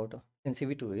to talk about in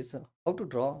CV2 is how to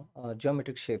draw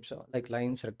geometric shapes like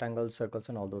lines, rectangles, circles,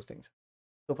 and all those things.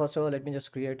 So first of all, let me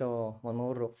just create one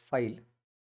more file.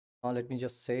 Let me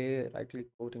just say right click,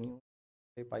 go to new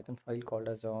a Python file called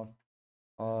as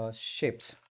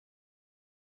shapes.py.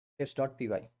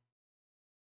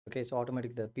 Okay, so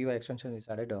automatically the py extension is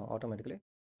added automatically.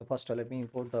 So first let me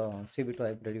import the CV2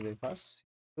 library very fast.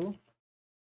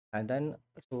 And then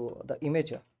so the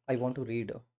image I want to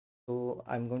read, so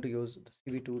I'm going to use the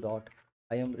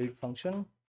cv2.imRead function,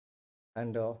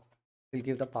 and we'll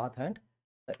give the path and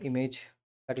the image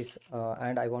that is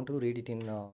and I want to read it in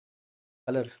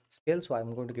color scale, so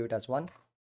I'm going to give it as 1.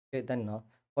 Okay, then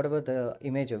whatever the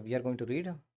image we are going to read,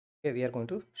 okay, we are going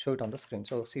to show it on the screen.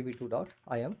 So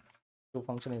cv2.im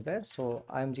function is there, so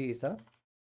img is the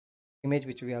image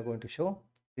which we are going to show.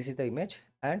 This is the image,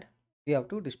 and we have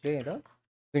to display the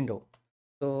window.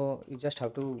 So you just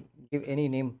have to give any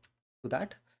name to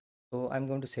that. So I'm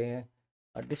going to say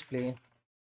a display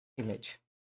image.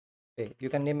 Okay, you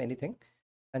can name anything,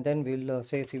 and then we'll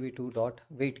say cv2 dot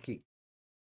wait key.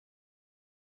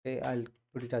 Okay, I'll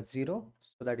put it as 0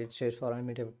 so that it stays for a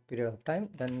limited period of time.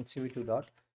 Then cv2 dot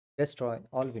destroy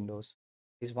all windows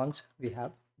is once we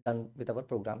have done with our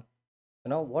program. So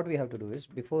now what we have to do is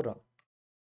before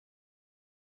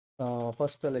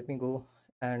first let me go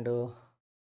and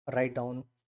write down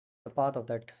the path of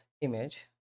that image.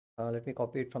 Let me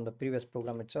copy it from the previous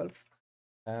program itself,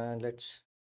 and let's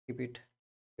keep it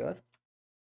here.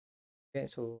 Okay,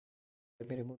 so let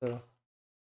me remove the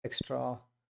extra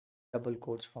double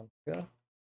quotes from here.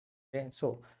 Okay,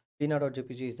 so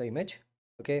dina.jpg is the image,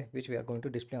 okay, which we are going to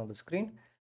display on the screen.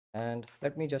 And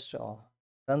let me just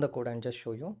run the code and just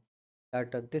show you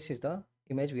that this is the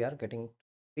image we are getting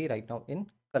see right now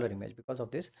in color image because of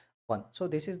this one. So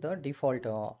this is the default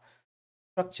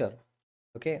structure,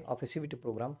 okay, of a CVT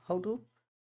program, how to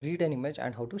read an image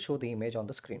and how to show the image on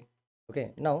the screen.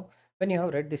 Okay, now when you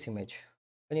have read this image,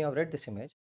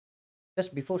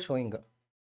 just before showing,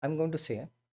 I'm going to say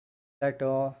that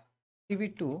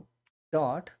CV2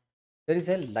 dot there is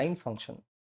a line function.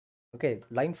 Okay,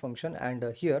 line function, and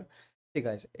here see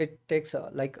guys, it takes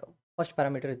like first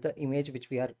parameter is the image which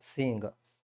we are seeing,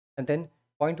 and then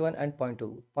point 1 and point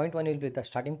 2. Point 1 will be the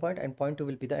starting point and point 2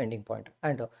 will be the ending point,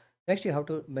 and next you have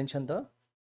to mention the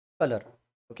color.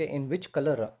 Okay, in which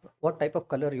color, what type of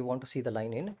color you want to see the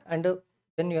line in, and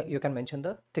then you can mention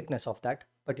the thickness of that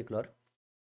particular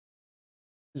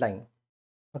line.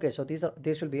 Okay, so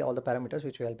these will be all the parameters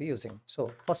which we will be using.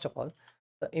 So first of all,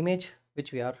 The image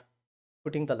which we are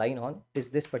putting the line on is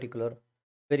this particular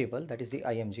variable, that is the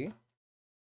img.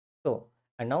 So,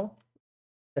 and now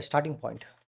the starting point,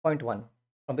 point 1,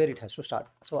 from where it has to start.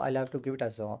 So I'll have to give it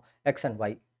as x and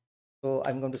y. So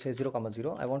I'm going to say 0 comma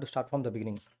 0. I want to start from the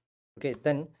beginning. Okay,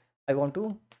 then I want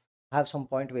to have some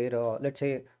point where let's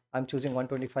say I'm choosing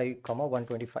 125 comma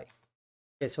 125.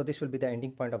 Okay, so this will be the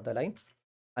ending point of the line,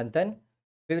 and then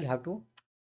we will have to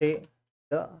say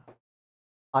the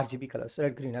RGB colors,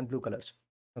 red, green, and blue colors.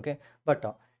 Okay,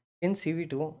 but in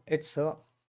CV2 it's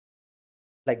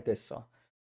like this.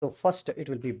 So first it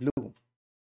will be blue.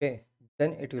 Okay,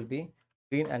 then it will be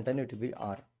green, and then it will be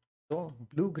R. So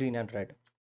blue, green, and red.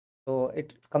 So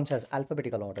it comes as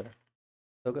alphabetical order.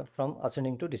 Okay, from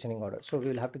ascending to descending order. So we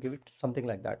will have to give it something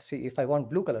like that. See, if I want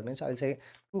blue color means I'll say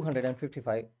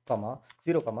 255 comma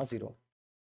 0 comma 0,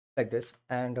 like this.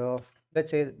 And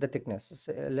let's say the thickness.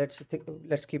 Let's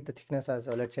keep the thickness as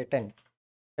let's say 10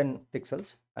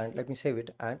 pixels, and let me save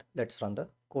it, and let's run the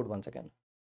code once again.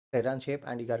 Okay, run shape,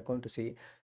 and you are going to see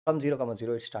from 0 comma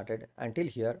 0 it started until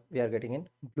here we are getting in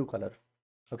blue color.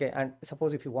 Okay, and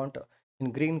suppose if you want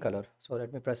in green color, so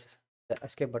let me press the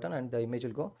escape button and the image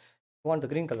will go. You want the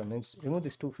green color means remove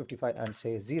this 255 and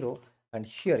say 0, and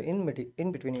here in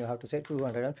between you have to say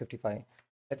 255.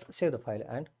 Let's save the file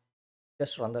and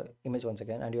just run the image once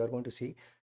again, and you are going to see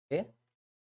a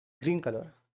green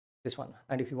color, this one.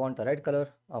 And if you want the red color,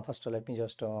 first let me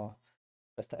just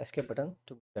press the escape button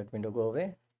to that window go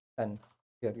away, and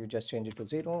here you just change it to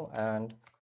 0, and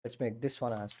let's make this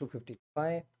one as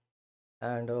 255.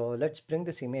 And let's bring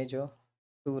this image to,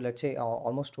 let's say,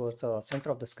 almost towards the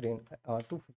center of the screen,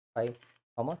 255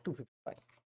 comma 255.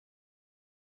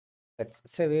 Let's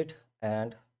save it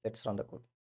and let's run the code.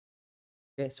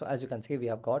 Okay, so as you can see we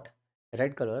have got a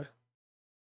red color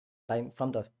line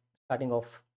from the starting of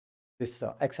this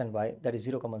x and y, that is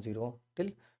 0 comma 0 till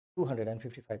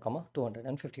 255 comma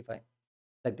 255,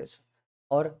 like this.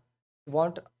 Or you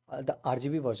want the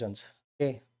RGB versions,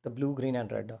 okay, the blue, green,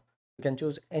 and red. You can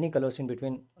choose any colors in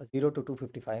between 0 to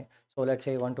 255. So let's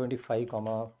say 125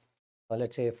 comma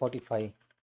let's say 45.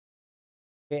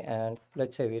 Okay, and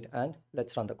let's save it and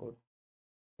let's run the code.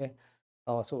 Okay,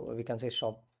 so we can say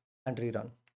stop and rerun.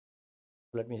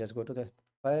 Let me just go to the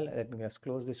file, let me just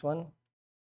close this one.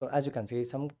 So as you can see,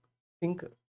 some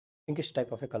pinkish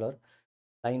type of a color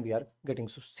line we are getting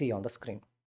to see on the screen.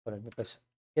 So let me press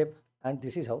escape, and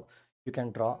this is how you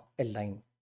can draw a line.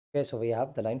 Okay, so we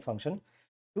have the line function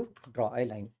to draw a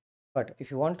line, but if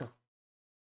you want to,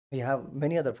 we have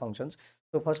many other functions.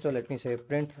 So first let me say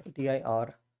print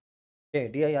dir. Okay,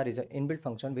 dir is an inbuilt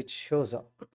function which shows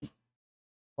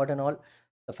what and all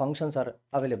the functions are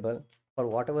available for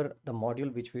whatever the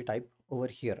module which we type over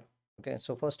here. Okay,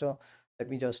 so first let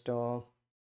me just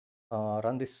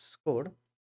run this code,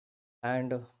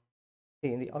 and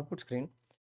see in the output screen.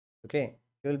 Okay,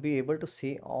 you will be able to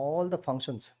see all the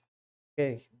functions.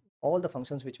 Okay, all the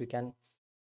functions which we can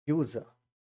use.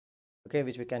 Okay,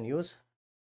 which we can use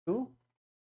to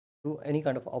do any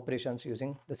kind of operations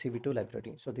using the CV2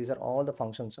 library. So these are all the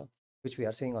functions which we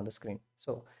are seeing on the screen.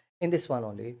 So in this one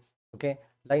only, okay,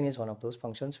 line is one of those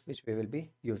functions which we will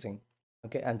be using.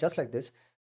 Okay, and just like this,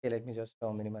 okay, let me just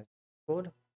minimize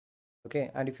code. Okay,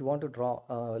 and if you want to draw,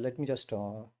 let me just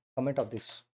comment of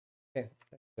this. Okay,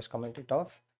 just comment it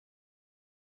off.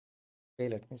 Okay,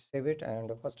 let me save it,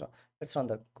 and first let's run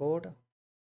the code.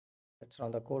 Let's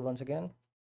run the code once again,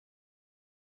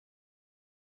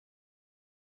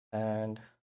 and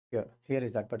here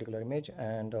is that particular image,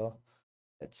 and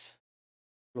let's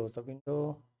close the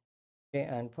window. Okay,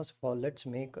 and first of all, let's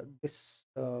make this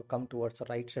come towards the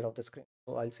right side of the screen.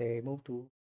 So I'll say move to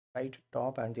right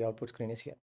top, and the output screen is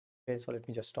here. Okay, so let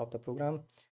me just stop the program.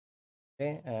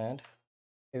 Okay, and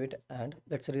save it, and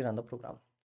let's rerun the program.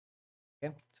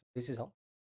 Okay, so this is how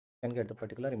you can get the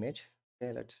particular image.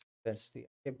 Okay, let's press the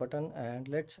escape button, and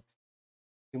let's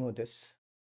remove this.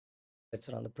 Let's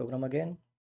run the program again.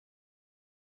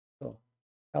 So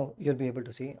now you'll be able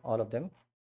to see all of them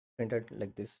printed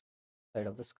like this side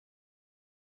of the screen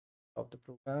of the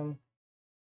program.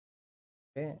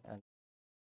 Okay, and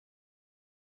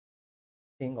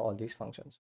seeing all these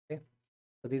functions. Okay,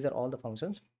 so these are all the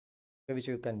functions which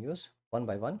you can use one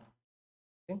by one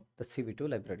in the CV2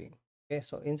 library. Okay,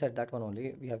 so inside that one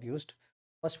only we have used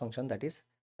first function, that is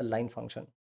the line function.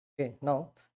 Okay, now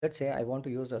let's say I want to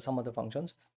use some other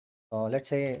functions. Let's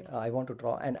say I want to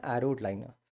draw an arrowed line.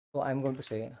 So I'm going to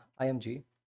say img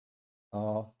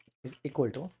uh, is equal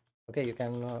to, okay, you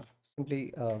can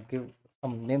simply give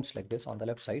some names like this on the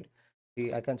left side.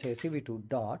 I can say cv2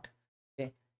 dot,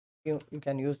 okay, you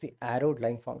can use the arrowed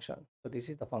line function. So this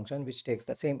is the function which takes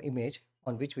the same image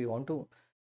on which we want to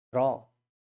draw,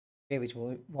 okay, which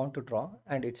we want to draw,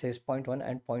 and it says point 1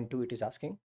 and point 2 it is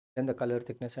asking, then the color,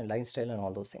 thickness, and line style and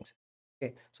all those things.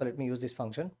 Okay, so let me use this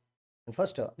function, and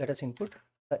first let us input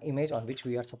the image on which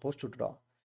we are supposed to draw.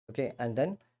 Okay, and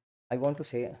then I want to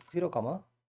say 0 comma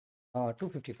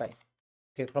 255.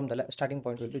 Okay, from the starting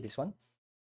point will be this one.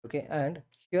 Okay, and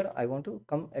here I want to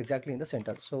come exactly in the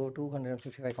center, so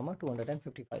 255 comma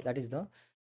 255, that is the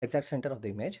exact center of the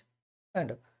image.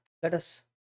 And let us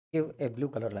give a blue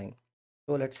color line,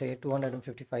 so let's say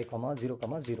 255 comma 0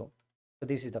 comma 0. So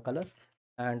this is the color,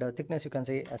 and thickness you can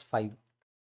say as 5.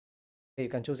 Okay, you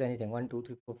can choose anything, 1 2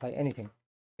 3 4 5, anything.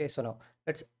 Okay, so now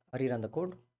let's rerun the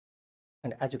code,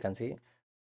 and as you can see,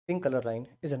 pink color line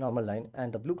is a normal line,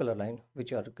 and the blue color line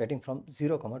which you are getting from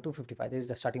 0 comma 255, this is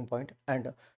the starting point, and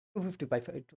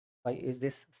 255 is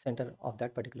this center of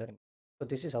that particular image. So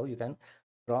this is how you can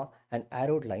draw an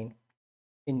arrowed line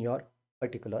in your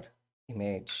particular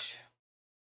image.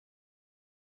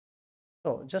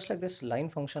 So just like this line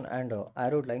function and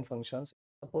arrowed line functions,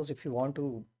 suppose if you want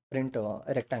to print a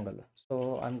rectangle,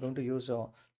 so I'm going to use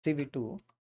cv2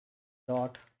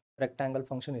 dot rectangle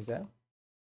function is there.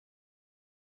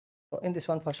 So in this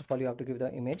one, first of all, you have to give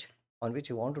the image on which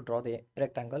you want to draw the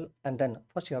rectangle, and then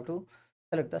first you have to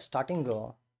select the starting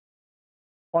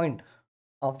point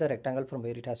of the rectangle from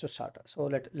where it has to start. So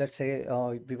let's say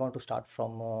we want to start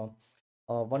from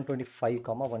 125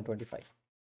 comma 125.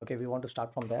 Okay, we want to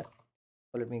start from there.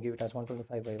 So let me give it as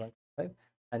 125 by 125,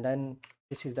 and then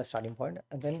this is the starting point,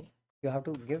 and then you have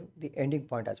to give the ending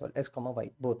point as well, x comma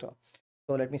y both.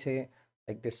 So let me say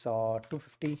like this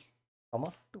 250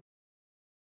 comma 2.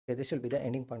 Okay, this will be the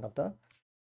ending point of the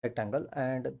rectangle,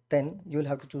 and then you will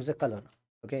have to choose a color,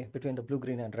 okay, between the blue,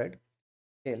 green, and red.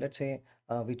 Okay, let's say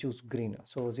we choose green,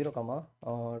 so 0 comma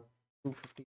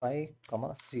 255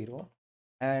 comma 0,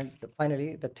 and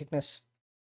finally the thickness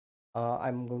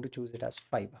I'm going to choose it as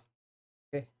 5.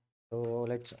 Okay, so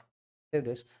let's save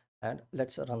this and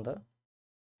let's run the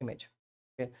image.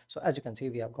 Okay, so as you can see,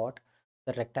 we have got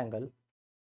the rectangle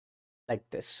like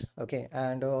this. Okay,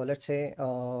 and let's say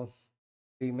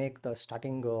we make the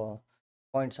starting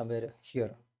point somewhere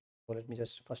here. So let me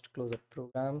just first close the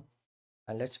program,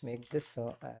 and let's make this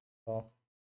as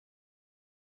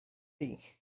t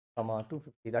comma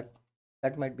 250.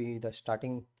 That might be the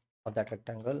starting of that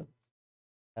rectangle,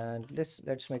 and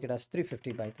let's make it as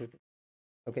 350 by 350.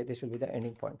 Okay, this will be the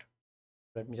ending point.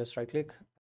 Let me just right click,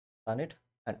 run it,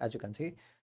 and as you can see,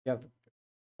 we have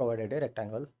provided a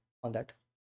rectangle on that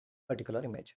particular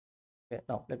image. Okay,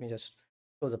 now let me just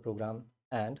close the program,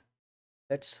 and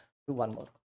let's do one more.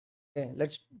 Okay,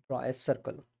 let's draw a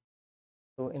circle.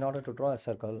 So in order to draw a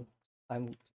circle, I'm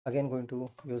again going to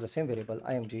use the same variable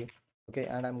img. Okay,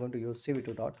 and I'm going to use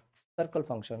cv2 dot circle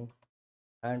function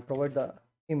and provide the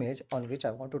image on which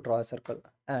I want to draw a circle.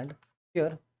 And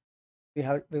here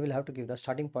we will have to give the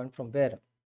starting point from where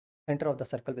center of the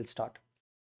circle will start.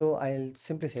 So I'll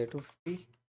simply say 250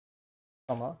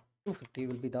 comma 250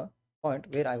 will be the point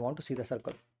where I want to see the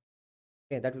circle.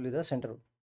 Okay, that will be the center.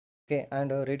 Okay,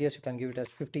 and radius you can give it as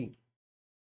 50.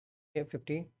 Okay,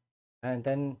 50, and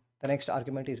then the next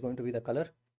argument is going to be the color.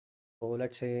 So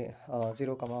let's say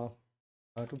 0 comma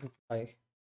 255,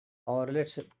 or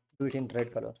let's do it in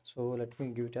red color. So let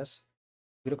me give it as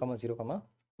 0 comma 0 comma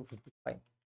 255.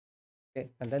 Okay,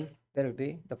 and then there will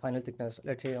be the final thickness.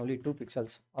 Let's say only 2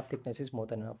 pixels of thickness is more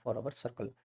than enough for our circle.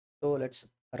 So let's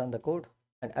run the code,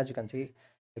 and as you can see,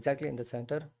 exactly in the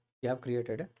center we have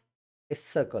created a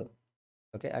circle.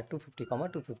 Okay, at 250 comma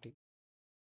 250.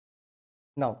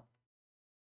 Now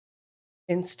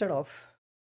instead of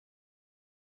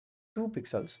 2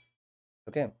 pixels,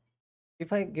 okay,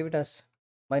 if I give it as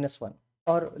 -1,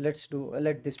 or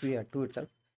let this be at 2 itself.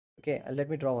 Okay, and let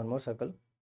me draw one more circle.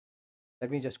 Let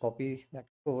me just copy that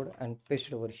code and paste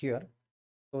it over here.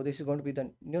 So this is going to be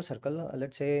the new circle.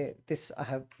 Let's say this I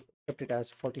have kept it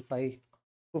as 45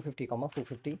 250 comma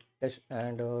 450,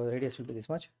 and radius will be this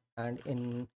much, and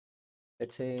in,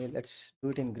 let's say, let's do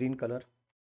it in green color.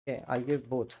 Okay, I'll give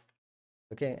both.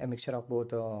 Okay, a mixture of both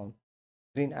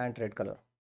green and red color.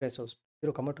 Okay, so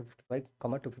 0 comma 255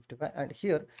 comma 255, and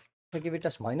here I give it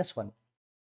as -1.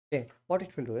 Okay, what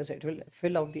it will do is it will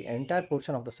fill out the entire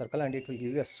portion of the circle, and it will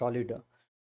give you a solid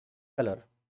color.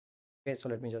 Okay, so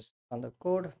let me just run the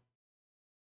code.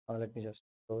 Let me just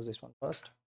close this one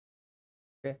first.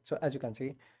 Okay, so as you can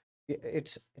see,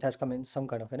 it has come in some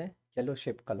kind of a yellow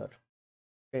shape color.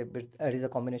 Okay, but it is a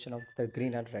combination of the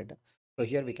green and red. So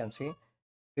here we can see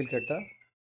we'll get the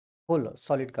whole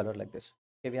solid color like this.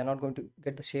 Okay, we are not going to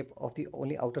get the shape of the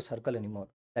only outer circle anymore.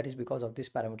 That is because of this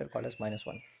parameter called as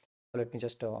 -1. So let me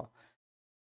just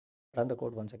run the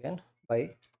code once again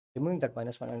by removing that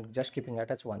 -1 and just keeping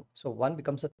it as 1. So 1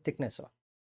 becomes the thickness.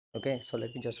 Okay, so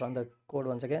let me just run the code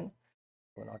once again.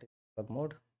 So not in debug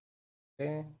mode.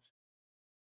 Okay,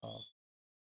 uh,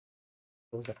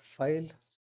 close that file.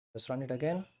 Just run it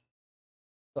again.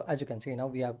 So as you can see now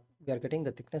we are getting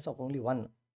the thickness of only 1.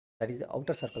 That is the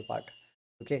outer circle part.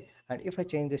 Okay, and if I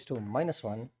change this to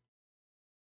 -1,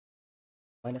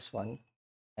 -1,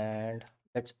 and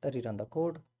let's rerun the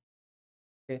code.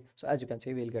 Okay, so as you can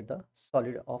see, we'll get the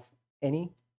solid of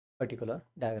any particular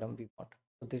diagram we want.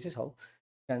 So this is how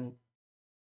you can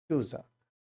choose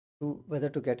to whether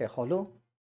to get a hollow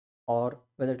or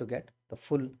whether to get the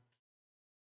full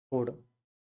code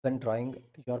when drawing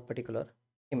your particular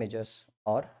images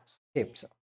or shapes.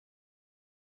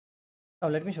 Now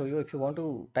let me show you, if you want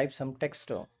to type some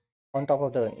text on top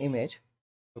of the image,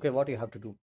 okay, what you have to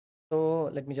do. So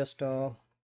let me just come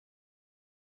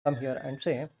here and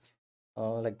say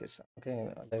like this.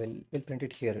 Okay, we'll print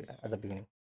it here at the beginning.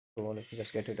 So let me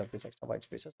just get rid of this extra white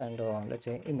spaces, and let's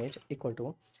say image equal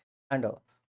to, and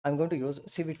I'm going to use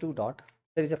cv2 dot.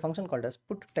 There is a function called as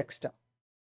put text.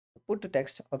 Put the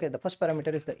text. Okay, the first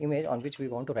parameter is the image on which we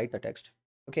want to write the text.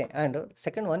 Okay, and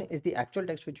second one is the actual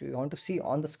text which we want to see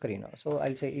on the screen. So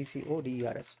I'll say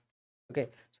ECODERS. Okay,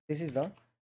 so this is the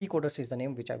eCoders is the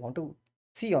name which I want to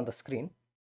see on the screen.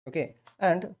 Okay,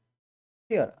 and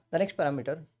here the next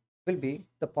parameter will be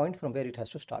the point from where it has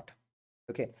to start.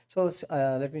 Okay, so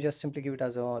let me just simply give it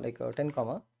as a like a 10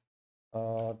 comma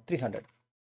 300.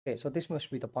 Okay, so this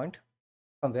must be the point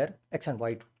from where x and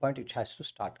y point it has to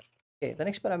start. Okay, the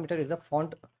next parameter is the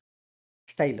font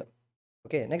style.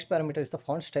 Okay, next parameter is the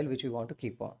font style which we want to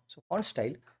keep on. So font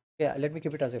style, yeah, let me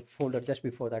keep it as a folder just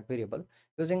before that variable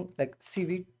using like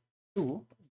cv2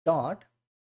 dot.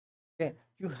 Okay,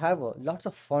 you have lots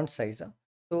of font size.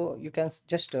 So you can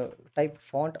just type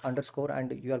font underscore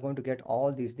and you are going to get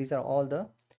all these are all the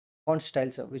font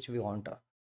styles which we want.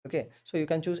 Okay, so you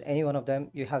can choose any one of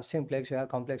them. You have simplex, you have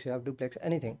complex, you have duplex,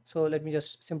 anything. So let me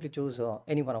just simply choose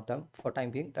any one of them for time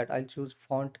being. That I'll choose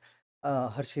font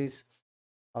Hershey's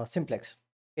simplex.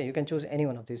 Okay, you can choose any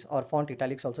one of these, or font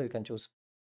italics also you can choose.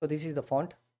 So this is the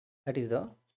font, that is the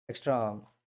extra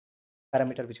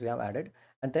parameter which we have added.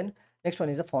 And then next one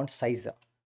is the font size.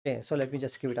 Okay, so let me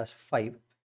just give it as 5.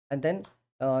 And then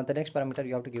the next parameter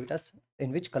you have to give it as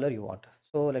in which color you want.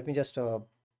 So let me just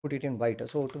put it in white.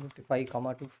 So 255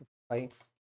 comma 255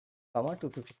 comma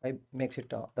 255 makes it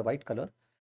the white color.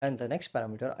 And the next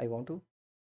parameter I want to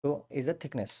show is the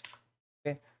thickness.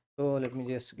 Okay, so let me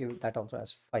just give that also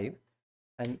as 5.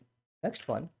 And next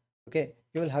one, okay,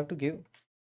 you will have to give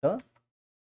the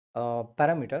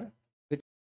parameter which,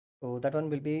 so that one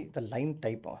will be the line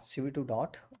type cv2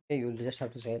 dot. Okay, you will just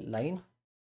have to say line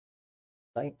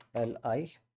li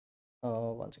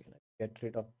once again get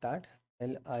rid of that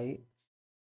li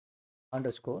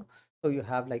underscore. So you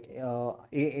have like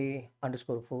aa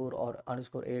underscore 4 or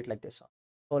underscore 8 like this.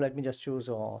 So let me just choose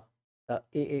the aa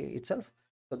itself.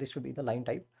 So this will be the line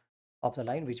type of the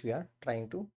line which we are trying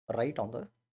to write on the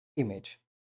image.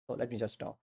 So let me just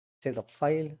save the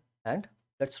file and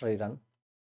let's rerun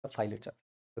the file itself.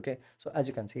 Okay, so as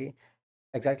you can see,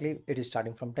 exactly it is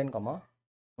starting from 10 comma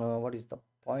what is the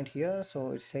point here.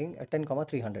 So it's saying 10 comma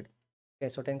 300. Okay,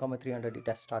 so 10 comma 300 it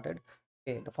has started.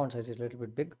 Okay, the font size is a little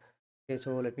bit big. Okay,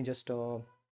 so let me just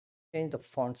change the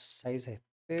font size a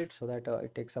bit so that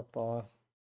it takes up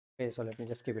okay, so let me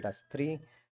just keep it as 3.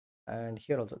 And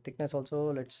here also thickness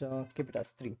also, let's keep it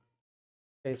as 3.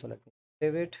 Okay, so let me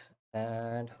save it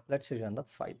and let's run the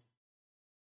file.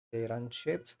 They run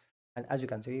shapes, and as you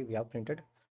can see we have printed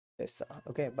this.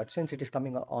 Okay, but since it is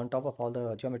coming on top of all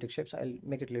the geometric shapes, I'll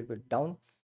make it a little bit down.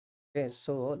 Okay,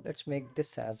 so let's make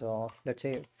this as let's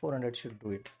say 400 should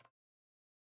do it.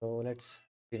 So let's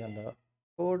run the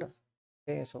code.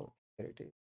 Okay, so here it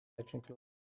is. Let me close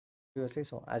previously.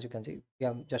 So as you can see, we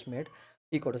have just made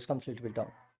e-code comes a little bit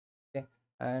down. Okay,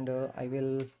 and I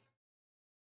will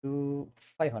do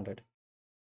 500.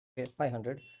 Okay,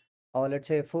 500, or let's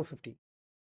say 450.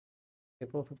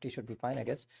 Okay, 450 should be fine, I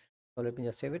guess. So let me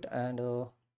just save it and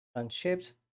run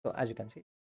shapes. So as you can see,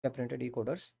 we have printed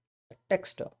e-coders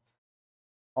text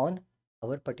on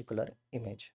our particular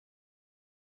image.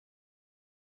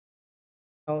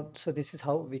 Now, so this is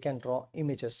how we can draw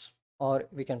images or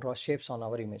we can draw shapes on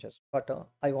our images. But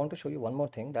I want to show you one more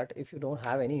thing, that if you don't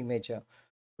have any image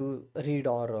to read,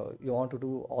 or you want to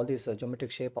do all these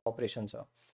geometric shape operations,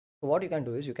 so what you can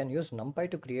do is you can use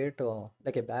NumPy to create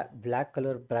like a black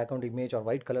color background image or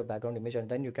white color background image, and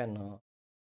then you can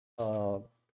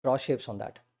draw shapes on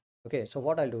that. Okay, so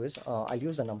what I'll do is I'll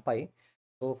use the NumPy.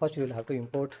 So first you will have to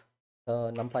import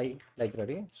the NumPy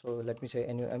library. So let me say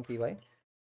numpy,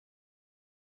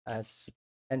 as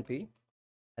np,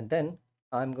 and then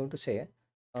I'm going to say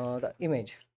the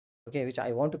image, okay, which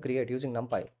I want to create using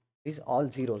numpy is all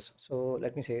zeros. So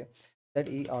let me say that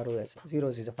zeros,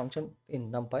 zeros is a function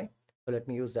in numpy, so let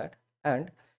me use that.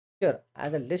 And here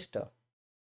as a list,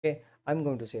 okay, I'm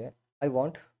going to say I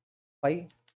want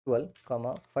 512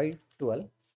 comma 512,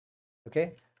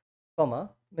 okay, comma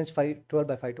means 512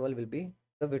 by 512 will be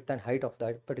the width and height of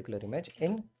that particular image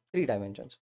in 3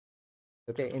 dimensions,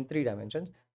 okay, in 3 dimensions.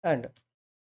 And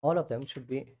all of them should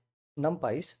be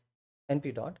numpy's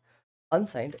np dot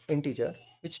unsigned integer,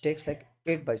 which takes like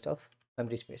 8 bytes of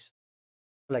memory space,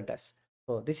 like this.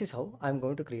 So this is how I'm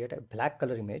going to create a black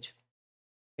color image,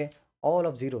 okay, all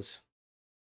of zeros,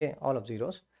 okay, all of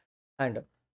zeros. And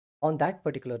on that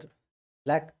particular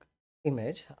black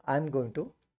image, I'm going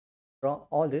to draw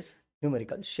all these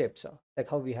numerical shapes, like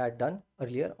how we had done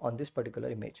earlier on this particular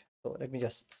image. So let me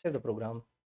just save the program,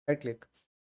 right click,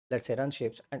 let's say run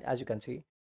shapes, and as you can see,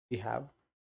 we have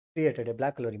created a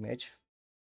black color image,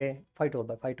 okay, 512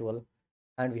 by 512,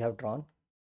 and we have drawn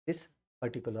this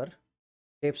particular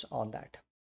shapes on that.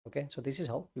 Okay, so this is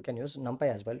how you can use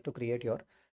numpy as well to create your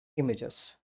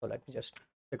images. So let me just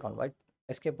click on white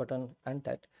escape button, and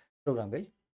that program will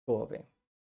go away.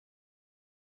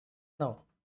 Now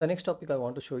the next topic I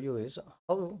want to show you is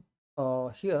how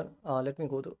here let me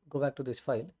go back to this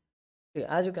file. Okay,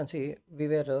 as you can see, we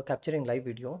were capturing live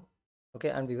video, okay,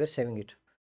 and we were saving it,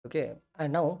 okay.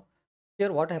 And now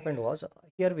here what happened was,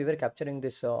 here we were capturing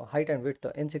this height and width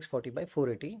in 640 by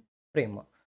 480 frame.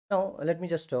 Now let me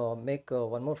just make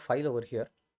one more file over here.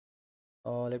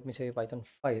 Let me say Python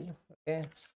file, okay,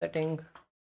 setting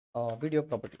video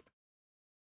properties.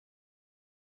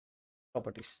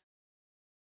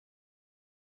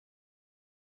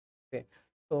 Okay,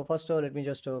 so first let me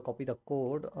just copy the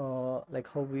code, like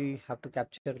how we have to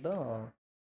capture the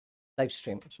live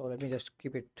stream. So let me just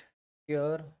keep it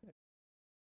here,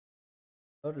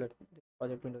 or let this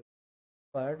project window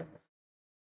required.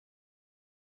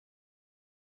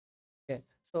 Okay,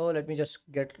 so let me just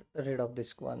get rid of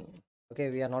this one. Okay,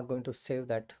 we are not going to save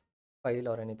that file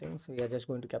or anything, so we are just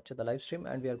going to capture the live stream,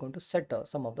 and we are going to set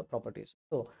some of the properties.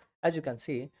 So as you can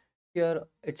see here,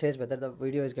 it says whether the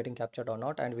video is getting captured or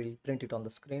not, and we'll print it on the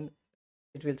screen.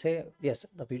 It will say yes,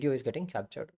 the video is getting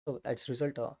captured, so its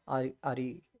result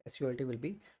result will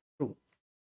be true.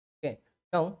 Okay,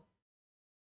 now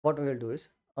what we will do is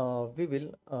we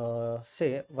will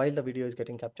say while the video is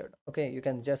getting captured. Okay, you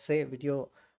can just say video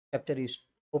capture is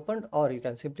opened, or you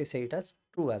can simply say it as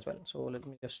true as well. So let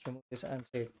me just remove this and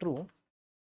say true,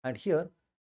 and here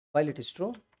while it is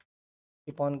true,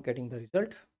 keep on getting the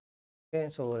result. Okay,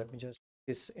 so let me just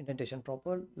this indentation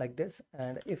proper like this,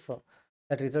 and if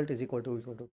that result is equal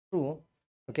to true,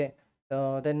 okay,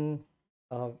 then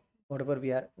uh, whatever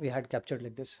we had captured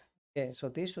like this. Okay, so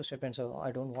these two statements,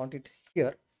 I don't want it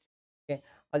here. Okay,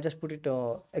 I'll just put it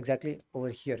exactly over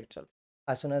here itself.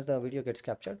 As soon as the video gets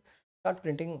captured, start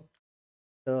printing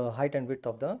the height and width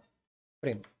of the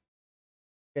frame.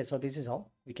 Okay, so this is how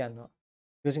we can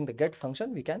using the get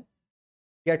function we can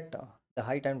get the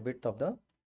height and width of the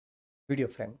video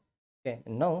frame. Okay,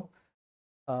 and now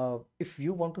if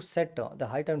you want to set the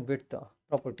height and width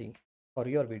property for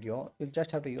your video, you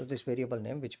just have to use this variable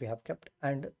name which we have kept,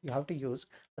 and you have to use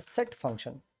a set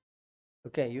function.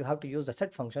 Okay, you have to use the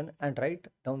set function and write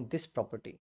down this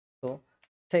property. So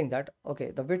saying that,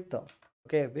 okay, the width,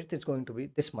 okay, width is going to be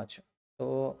this much.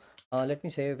 So let me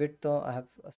say width, I have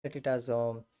set it as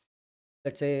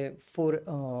let's say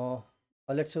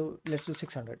let's do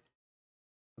 600.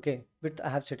 Okay, width I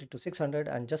have set it to 600,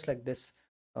 and just like this,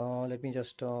 let me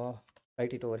just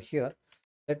write it over here.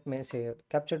 Let me say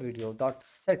captured video dot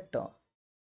set.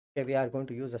 Okay, we are going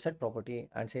to use the set property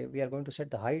and say we are going to set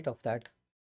the height of that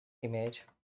image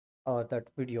or that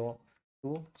video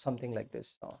to something like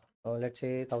this. Let's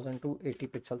say 1280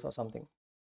 pixels or something.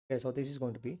 Okay, so this is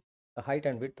going to be the height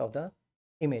and width of the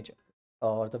image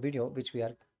or the video which we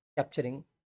are capturing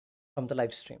from the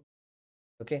live stream.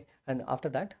 Okay, and after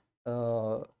that,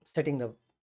 setting the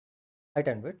height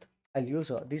and width, I'll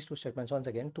use these two statements once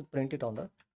again to print it on the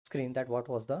screen, that what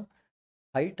was the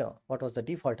height, what was the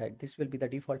default height. This will be the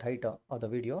default height of the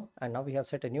video, and now we have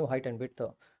set a new height and width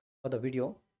for the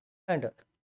video, and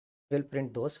we'll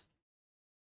print those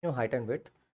new height and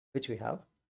width which we have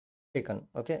taken.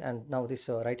 Okay, and now this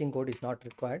writing code is not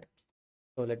required,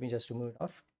 so let me just remove it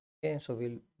off. Okay, so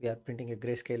we are printing a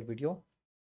grayscale video.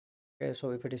 Okay, so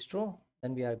if it is true,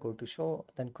 then we are going to show,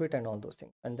 then quit and all those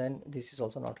things, and then this is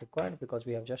also not required because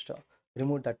we have just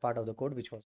removed that part of the code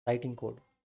which was writing code.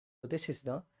 So this is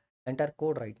the entire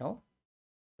code right now,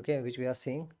 okay, which we are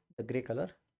seeing the gray color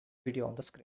video on the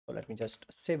screen. So let me just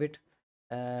save it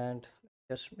and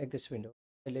just make this window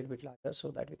a little bit larger so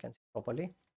that we can see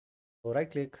properly. So right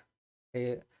click,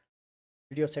 a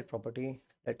video set property,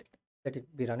 let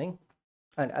it be running,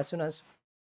 and as soon as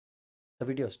the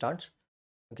video starts,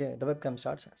 okay, the webcam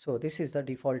starts. So this is the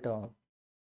default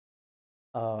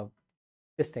uh,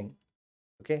 this thing,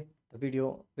 okay, the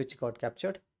video which got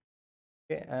captured,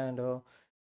 okay, and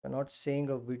you're not seeing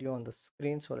a video on the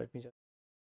screen, so let me just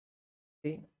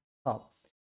see.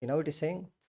 Now it is saying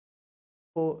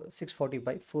 640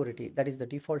 by 480. That is the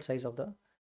default size of the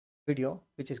video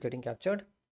which is getting captured.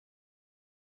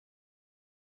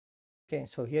 Okay,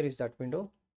 so here is that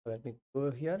window. So let me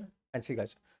go here and see,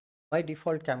 guys. My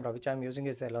default camera which I'm using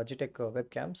is a Logitech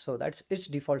webcam, so that's its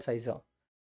default size.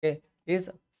 Okay, is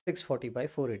 640 by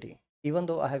 480. Even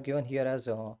though I have given here as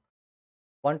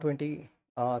 120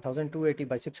 1280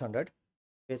 by 600.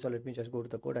 Okay, so let me just go to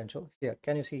the code and show here.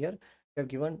 Can you see here? We have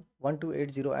given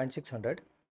 1280 and 600.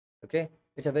 Okay,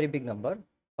 it's a very big number,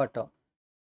 but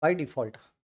by default,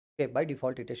 okay, by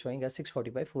default it is showing as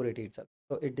 640 by 480 itself.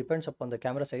 So it depends upon the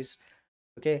camera size,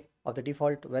 okay, of the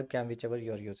default webcam whichever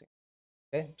you are using.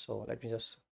 Okay, so let me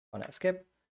just on escape.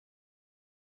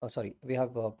 Oh, sorry, we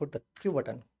have put the Q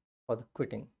button for the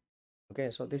quitting. Okay,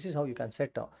 so this is how you can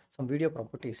set some video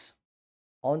properties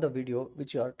on the video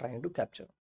which you are trying to capture.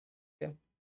 Okay.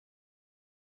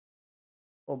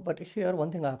 Oh, but here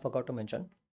one thing I forgot to mention,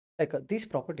 like these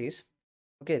properties,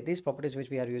 okay, these properties which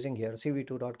we are using here,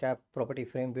 cv2.cap, property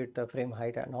frame width, frame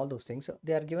height, and all those things,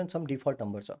 they are given some default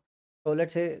numbers. So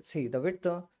let's say, see the width,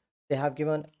 they have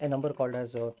given a number called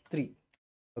as 3.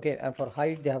 Okay, and for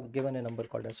height, they have given a number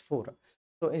called as 4.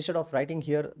 So instead of writing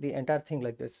here the entire thing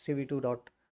like this, cv2 dot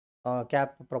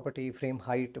cap property frame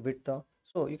height width,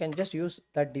 so you can just use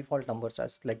that default numbers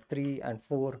as like 3 and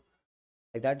 4,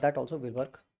 like that also will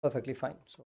work perfectly fine.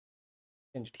 So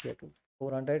change it here to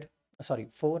 400, sorry,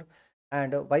 4.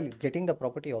 And while getting the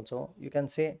property also, you can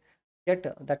say get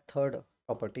that third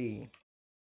property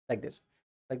like this.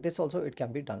 Like this also it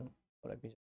can be done. So let me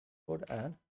just code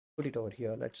and put it over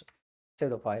here. Let's save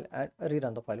the file and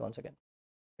rerun the file once again.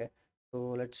 Okay,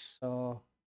 so let's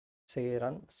say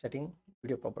run setting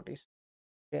video properties.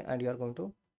 Okay, and you are going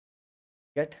to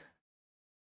get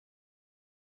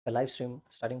the live stream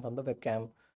starting from the webcam.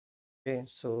 Okay,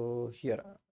 so here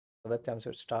the webcam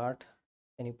should start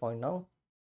any point now.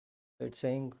 So it's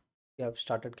saying we have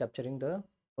started capturing the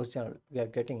original. We are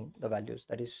getting the values,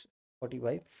 that is 40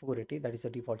 by 480. That is the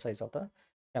default size of the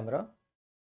camera.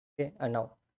 Okay, and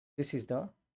now this is the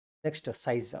next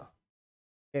size,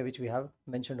 okay, which we have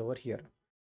mentioned over here.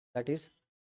 That is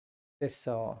this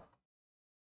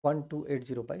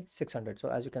 1280 by 600. So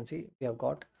as you can see, we have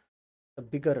got a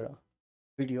bigger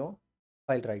video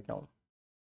file right now.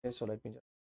 Okay, so let me just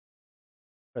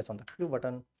press on the Q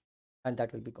button and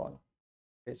that will be gone.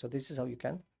 Okay, so this is how you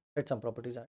can set some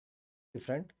properties and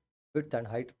different width and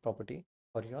height property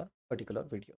for your particular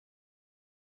video.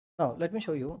 Now let me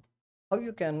show you how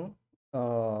you can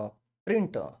uh,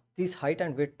 print these height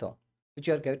and width which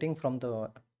you are getting from the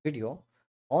video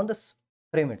on this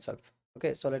frame itself.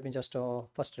 Okay, so let me just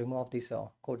first remove this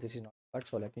code. This is not cut,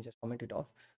 so let me just comment it off.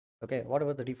 Okay,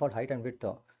 whatever the default height and width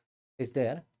is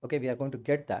there, okay, we are going to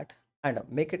get that and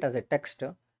make it as a text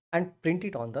and print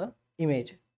it on the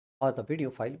image or the video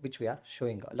file which we are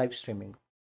showing live streaming.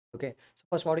 Okay, so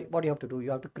first what you have to do,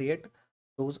 you have to create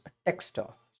those text.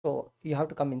 So you have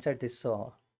to come inside this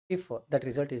if that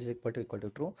result is equal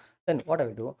to true, then what I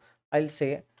will do, I'll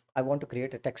say I want to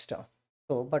create a text.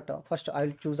 So but first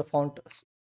I'll choose a font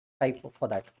type for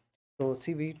that. So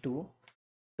cv2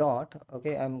 dot,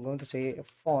 okay, I'm going to say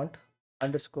font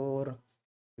underscore,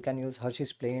 you can use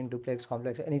Hershey's plain, duplex,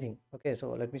 complex, anything. Okay, so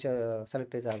let me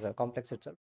select this as a complex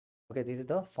itself. Okay, this is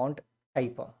the font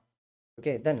type.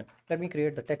 Okay, then let me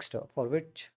create the text for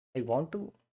which I want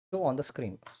to show on the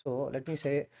screen. So let me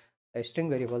say a string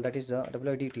variable, that is the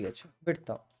width. Width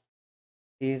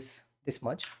is this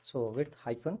much. So width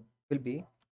hyphen will be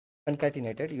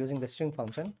concatenated using the string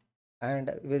function,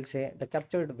 and we'll say the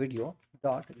captured video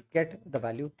dot get the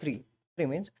value 3. 3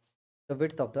 means the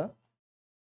width of the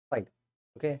file.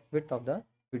 Okay, width of the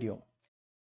video.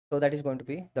 So that is going to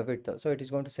be the width. So it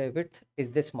is going to say width is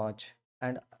this much,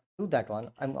 and to that one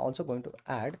I'm also going to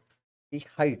add the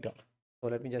height. So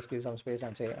let me just give some space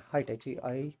and say height,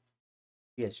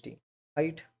 H-E-I-G-H-T.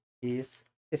 Height is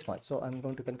this much. So I'm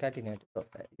going to concatenate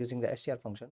using the str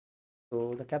function.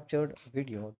 So the captured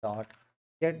video dot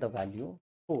get the value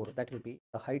 4. That will be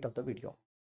the height of the video.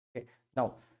 Okay.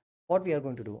 Now what we are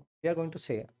going to do, we are going to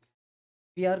say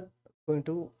we are going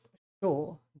to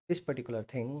show this particular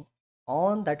thing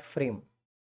on that frame.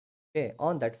 Okay,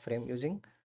 on that frame using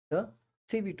the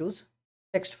cv2's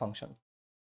text function.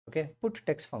 Okay, put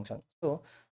text function. So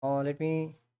let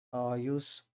me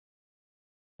use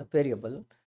the variable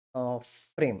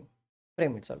frame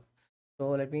frame itself.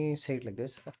 So let me say it like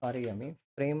this: frame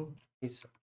frame is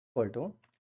equal to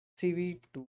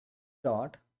cv2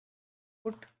 dot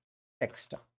put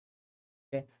text.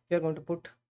 Okay, we are going to put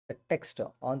the text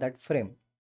on that frame.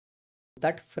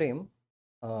 That frame,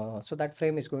 so that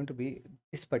frame is going to be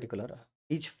this particular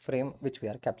each frame which we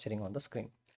are capturing on the screen.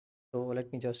 So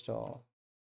let me just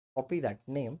copy that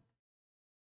name,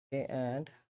 okay, and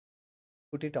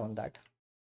put it on that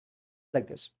like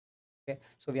this. Okay,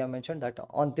 so we have mentioned that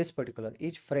on this particular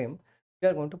each frame we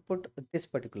are going to put this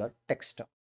particular text.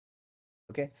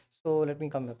 Okay, so let me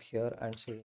come up here and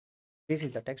say this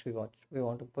is the text we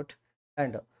want to put,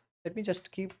 and let me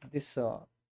just keep this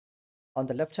on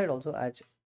the left side also as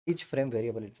each frame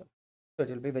variable itself, so it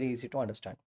will be very easy to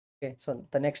understand. Okay, so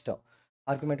the next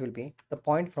argument will be the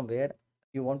point from where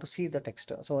you want to see the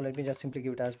text. So let me just simply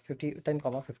give it as 50 10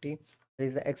 comma 50. This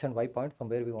is the x and y point from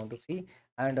where we want to see,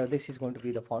 and this is going to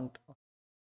be the font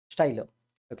style.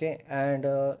 Okay, and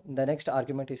the next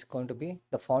argument is going to be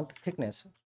the font thickness.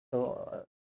 So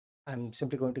I'm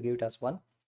simply going to give it as 1.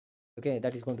 Okay,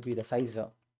 that is going to be the size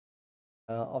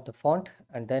of the font,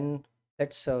 and then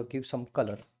let's give some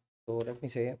color. So let me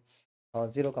say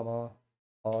 0 comma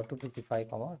 255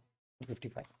 comma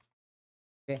 255.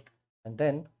 Okay, and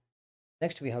then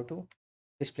next we have to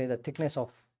display the thickness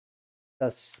of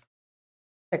the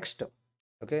text.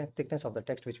 Okay, thickness of the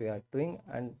text which we are doing,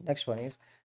 and next one is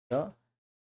the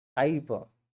type.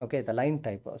 Okay, the line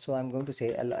type. So I'm going to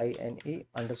say line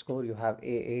underscore, you have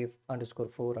a underscore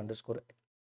 4 underscore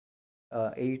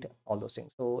 8, all those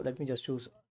things. So let me just choose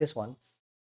this one,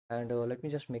 and let me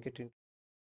just make it in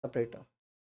separate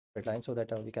separate line so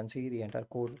that we can see the entire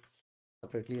code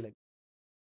separately. Like,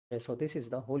 okay, so this is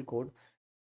the whole code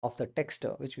of the text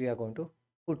which we are going to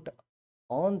put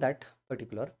on that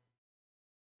particular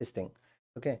this thing.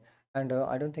 Okay, and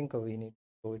I don't think we need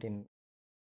to do it in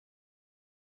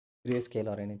grayscale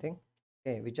or anything.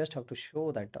 Okay, we just have to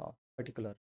show that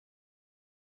particular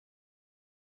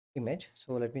image.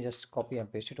 So let me just copy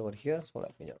and paste it over here. So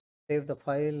let me just save the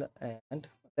file and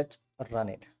let's run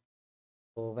it.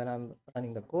 So when I'm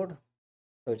running the code,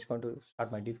 so it's going to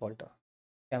start my default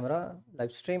camera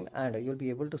live stream, and you'll be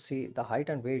able to see the height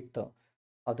and weight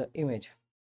of the image,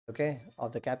 okay,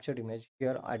 of the captured image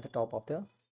here at the top of the,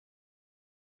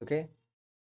 okay,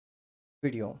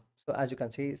 video. So as you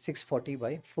can see, 640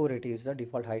 by 480 is the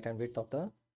default height and width of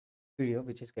the video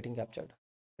which is getting captured.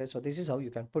 Okay, so this is how you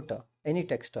can put any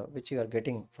text which you are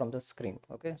getting from the screen.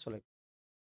 Okay, so like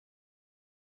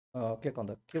click on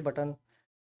the Q button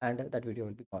and that video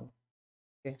will be gone.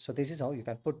 Okay, so this is how you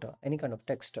can put any kind of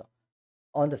text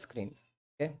on the screen.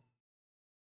 Okay,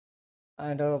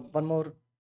 and one more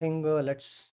thing,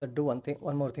 let's do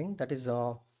one more thing, that is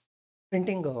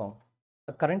printing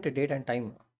a current date and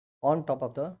time on top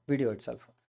of the video itself.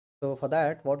 So for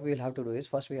that, what we'll have to do is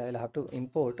first we'll have to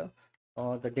import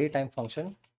the datetime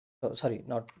function. So sorry,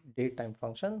 not datetime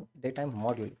function, datetime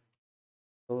module.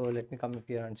 So let me come up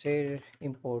here and say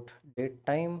import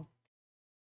datetime.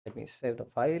 Let me save the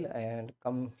file and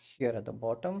come here at the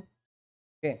bottom.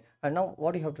 Okay, and now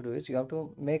what you have to do is you have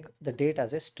to make the date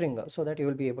as a string so that you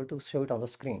will be able to show it on the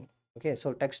screen. Okay,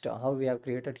 so text, how we have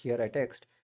created here a text,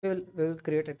 we will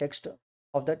create a text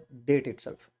of that date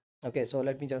itself. Okay, so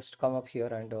let me just come up here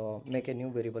and make a new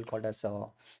variable called as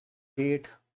date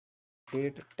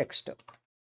date text.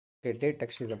 Okay, date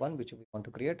text is the one which we want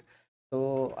to create.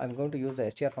 So I'm going to use the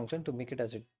str function to make it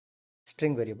as a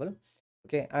string variable.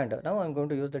 Okay, and now I'm going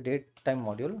to use the date time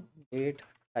module.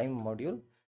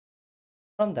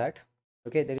 From that,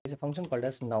 okay, there is a function called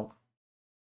as now.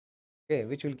 Okay,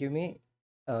 which will give me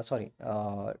sorry,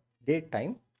 date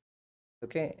time.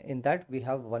 Okay, in that we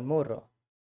have one more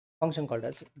function called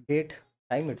as date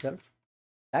time itself,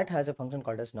 that has a function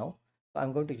called as now. So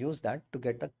I'm going to use that to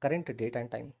get the current date and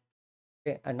time.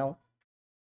 Okay, and now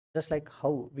just like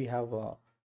how we have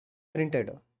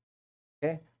printed,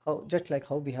 okay, how just like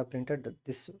how we have printed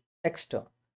this text,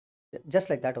 just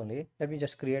like that only, let me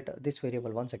just create this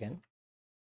variable once again.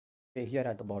 Okay, here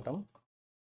at the bottom.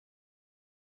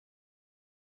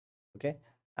 Okay,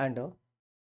 and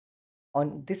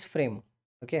on this frame,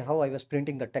 okay, how I was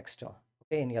printing the text,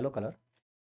 okay, in yellow color.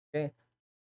 Okay,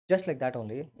 just like that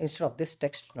only, instead of this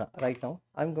text right now,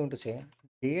 I'm going to say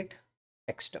date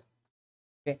text.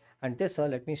 Okay, and this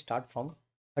let me start from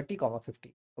 30 comma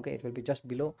 50. Okay, it will be just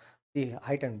below the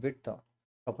height and width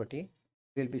property.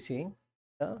 We'll be seeing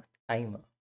the time,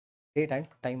 date and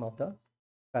time of the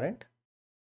current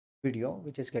video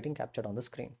which is getting captured on the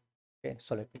screen. Okay,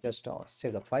 so let me just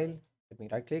save the file Let me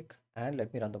right click and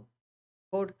let me run the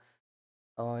code.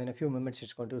 In a few moments,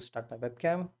 it's going to start my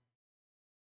webcam.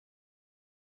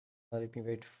 Let me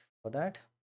wait for that.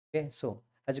 Okay, so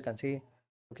as you can see,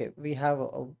 okay, we have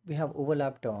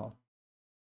overlapped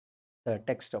the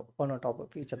text one on top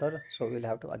of each other, so we'll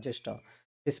have to adjust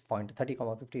this point. 30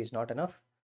 comma 50 is not enough,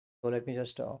 so let me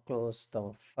just close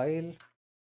the file.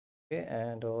 Okay,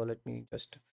 and let me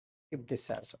just keep this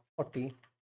as 40,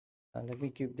 and let me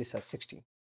keep this as 60.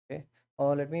 Okay,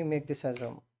 or let me make this as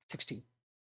 60.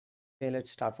 Okay,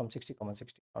 let's start from 60 comma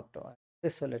 60, not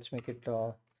this. So let's make it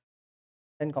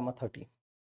 10 comma 30.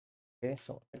 Okay,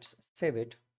 so let's save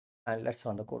it and let's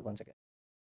run the code once again.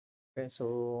 Okay,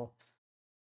 so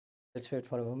let's wait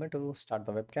for a moment to start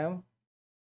the webcam.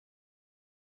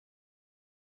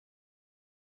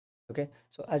 Okay,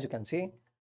 so as you can see,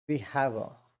 we have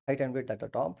a height and width at the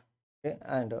top. Okay,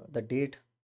 and the date,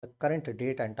 the current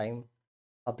date and time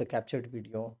of the captured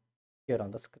video here on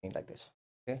the screen like this.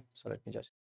 Okay, so let me just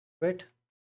wait.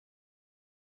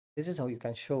 This is how you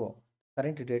can show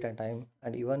current date and time,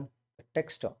 and even the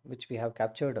text which we have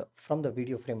captured from the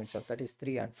video frame itself, that is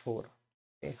 3 and 4.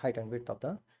 Okay, height and width of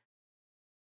the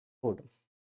code.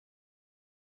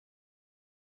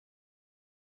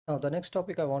 Now the next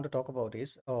topic I want to talk about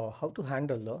is how to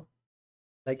handle the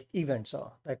like events,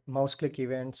 that mouse click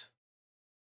events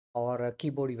or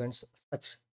keyboard events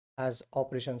such as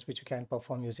operations which you can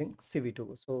perform using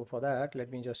CV2. So for that,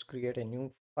 let me just create a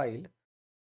new file.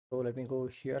 So let me go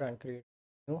here and create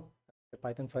new a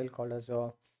Python file called as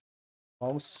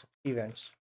mouse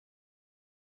events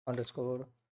underscore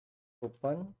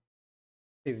open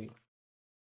CV.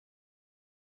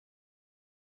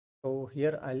 So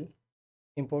here I'll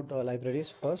import the libraries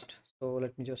first. So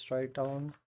let me just write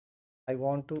down. I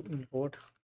want to import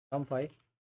numpy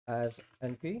as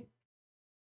np.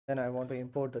 Then I want to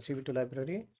import the CV2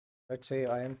 library. Let's say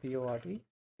import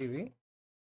CV2.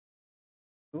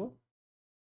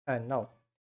 And now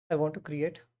I want to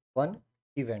create one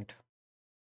event.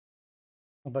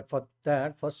 But for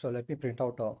that, first let me print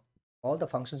out all the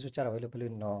functions which are available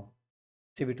in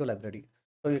CV2 library.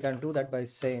 So you can do that by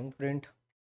saying print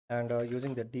and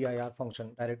using the dir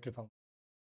function, directory function.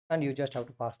 And you just have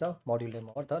to pass the module name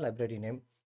or the library name.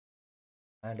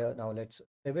 And now let's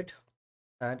save it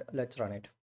and let's run it.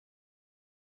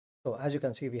 So as you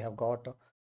can see, we have got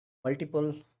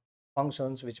multiple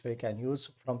functions which we can use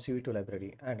from CV2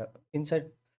 library. And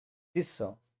inside this,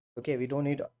 okay, we don't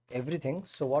need everything.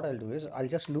 So what I'll do is I'll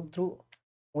just loop through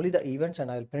only the events and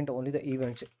I'll print only the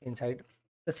events inside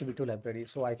the CV2 library.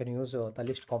 So I can use the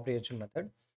list comprehension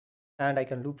method, and I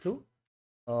can loop through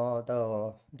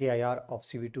the dir of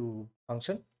CV2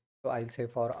 function. So I'll say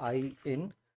for I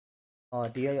in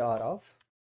dir of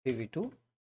CV2.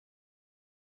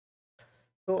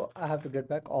 So I have to get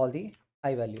back all the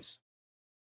I values,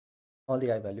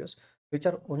 which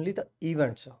are only the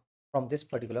events from this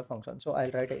particular function. So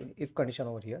I'll write an if condition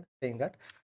over here saying that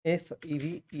if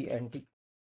event,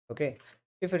 okay,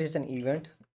 if it is an event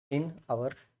in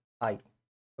our I,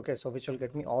 okay, so which will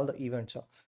get me all the events,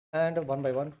 and one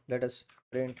by one let us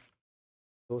print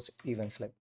those events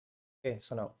like, okay.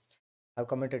 So now I've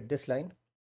commented this line,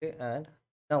 okay, and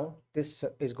now this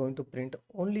is going to print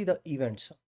only the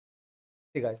events.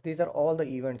 See guys, these are all the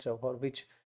events for which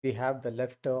we have the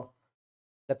left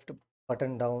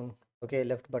button down, okay,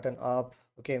 left button up,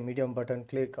 okay, medium button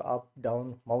click up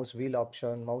down, mouse wheel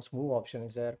option, mouse move option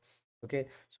is there. Okay,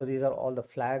 so these are all the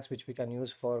flags which we can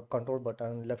use for control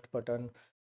button, left button,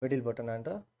 middle button, and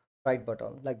the right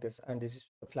button like this. And this is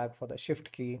the flag for the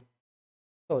shift key.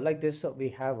 So like this, we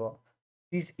have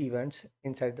these events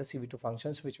inside the CV2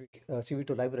 functions, which we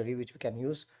CV2 library, which we can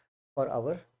use for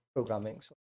our programming.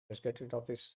 So let's get rid of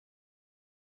this.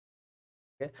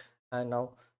 Okay, and now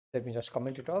let me just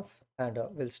comment it off, and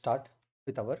we'll start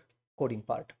with our coding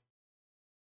part.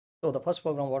 So the first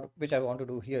program which I want to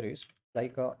do here is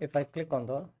like if I click on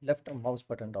the left mouse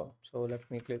button down. So let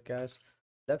me click as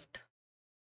left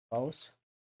mouse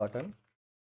button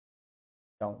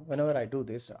down. Whenever I do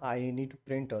this, I need to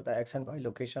print the X and Y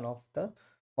location of the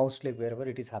mouse click wherever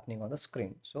it is happening on the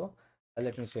screen. So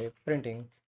let me say printing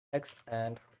X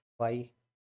and Y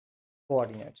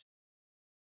coordinates.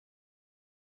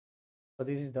 So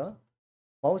this is the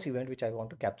mouse event which I want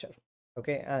to capture.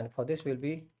 Okay, and for this we'll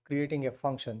be creating a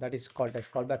function that is called as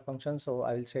callback function. So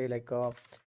I will say like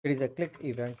it is a click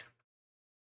event,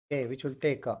 okay, which will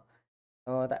take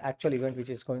the actual event which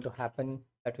is going to happen,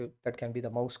 that can be the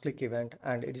mouse click event,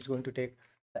 and it is going to take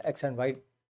the X and Y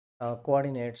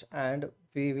coordinates, and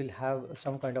we will have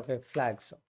some kind of a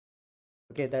flags,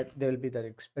 okay, that there will be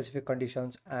the specific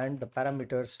conditions and the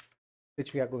parameters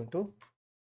which we are going to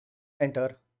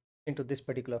enter into this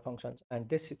particular functions, and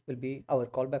this will be our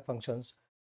callback functions.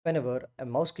 Whenever a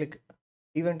mouse click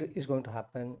event is going to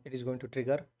happen, it is going to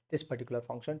trigger this particular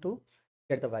function to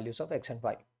get the values of x and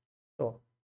y. So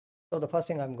so the first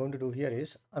thing I'm going to do here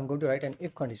is I'm going to write an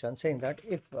if condition saying that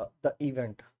if the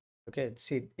event, okay,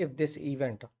 see, if this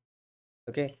event,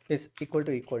 okay, is equal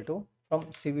to from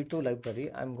cv2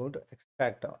 library, I'm going to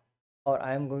extract or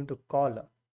I am going to call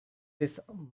this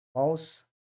mouse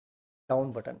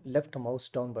down button, left mouse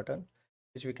down button,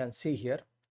 which we can see here,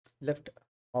 left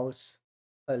mouse,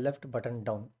 left button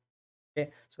down.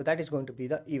 Okay, so that is going to be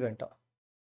the event.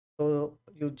 So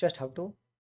you just have to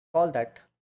call that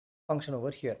function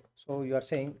over here. So you are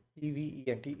saying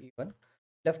event even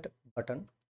left button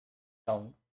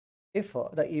down. If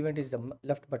the event is the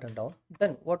left button down,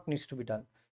 then what needs to be done?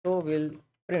 So we'll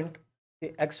print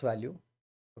the x value,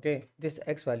 okay, this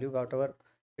x value whatever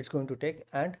it's going to take,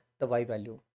 and the y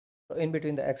value. So in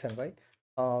between the x and y,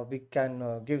 we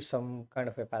can give some kind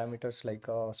of a parameters like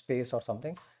space or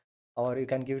something, or you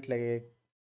can give it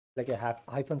like a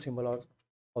hyphen symbol or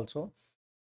also,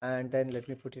 and then let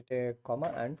me put it a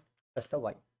comma and press the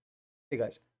y. See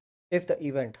guys, if the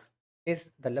event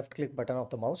is the left click button of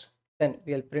the mouse, then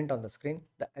we'll print on the screen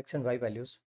the x and y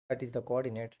values, that is the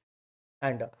coordinates.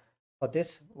 And for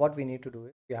this, what we need to do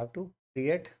is we have to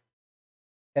create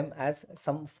them as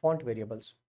some font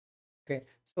variables. Okay,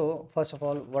 so first of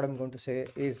all, what I'm going to say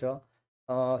is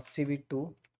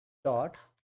cv2 dot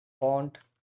font,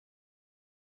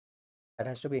 that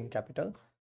has to be in capital,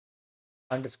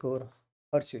 underscore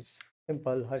Hershey's,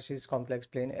 simple, Hershey's, complex,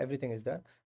 plain, everything is there.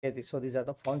 Okay, so these are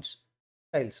the fonts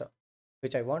styles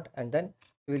which I want, and then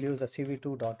we will use a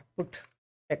cv2 dot put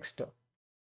text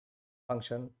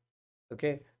function,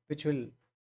 okay, which will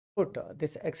put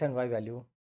this x and y value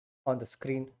on the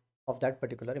screen of that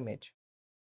particular image.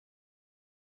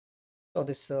 So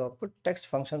this put text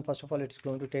function, first of all, it's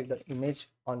going to take the image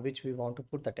on which we want to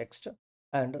put the text,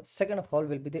 and second of all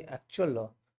will be the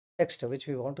actual text which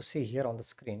we want to see here on the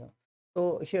screen.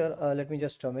 So here, let me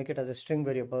just make it as a string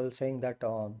variable saying that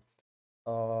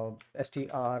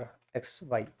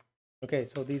strxy. Okay,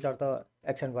 so these are the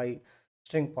x and y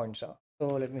string points. So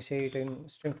let me say it in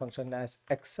string function as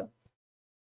x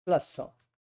plus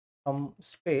some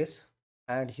space,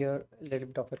 and here a little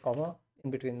bit of a comma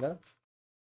in between the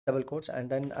double quotes, and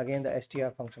then again the str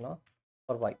function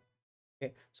for y.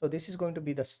 Okay, so this is going to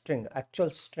be the string, actual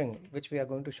string, which we are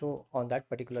going to show on that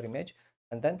particular image.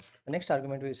 And then the next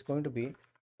argument is going to be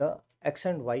the x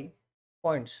and y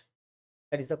points,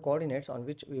 that is the coordinates on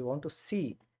which we want to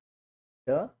see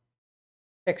the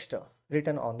text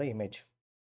written on the image.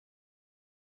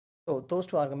 So those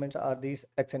two arguments are these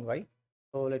x and y.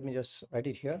 So let me just write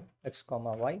it here, x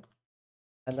comma y.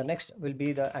 And the next will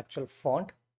be the actual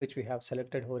font which we have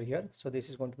selected over here. So this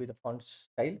is going to be the font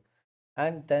style,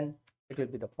 and then it will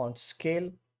be the font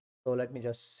scale. So let me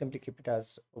just simply keep it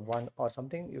as 1 or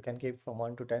something. You can keep from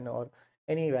 1 to 10 or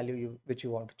any value which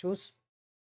you want to choose.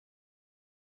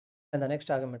 And the next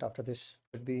argument after this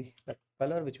would be the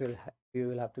color, which we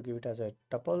will have to give it as a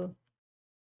tuple.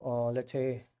 Let's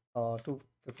say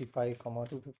 255 comma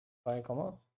 255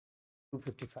 comma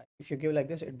 255. If you give like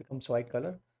this, it becomes white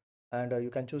color, and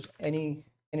you can choose any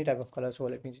type of color. So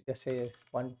let me just say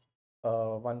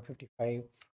 155.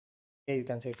 Okay, you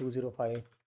can say 205.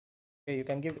 Okay, you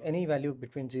can give any value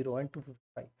between 0 and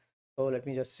 255. So let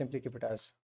me just simply keep it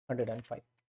as 105.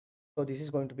 So this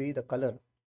is going to be the color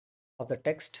of the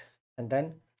text, and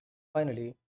then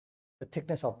finally the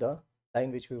thickness of the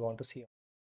line which we want to see.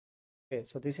 Okay,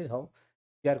 so this is how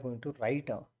we are going to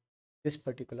write this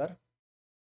particular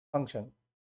function.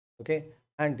 Okay,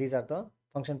 and these are the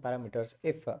function parameters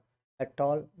if at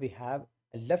all we have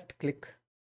a left click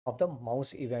of the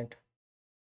mouse event.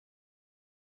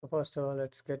 So first,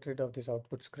 let's get rid of this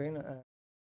output screen, and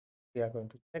we are going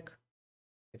to check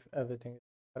if everything is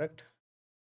correct.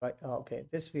 Right, okay,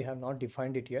 this we have not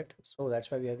defined it yet, so that's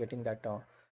why we are getting that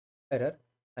error.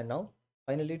 And now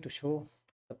finally, to show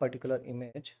the particular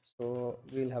image, so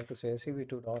we'll have to say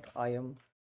cv2 dot im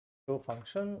show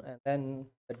function, and then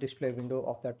the display window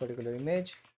of that particular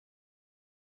image.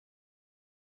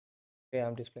 Okay,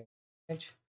 I'm displaying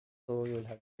image, so you will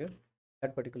have here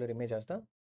that particular image as the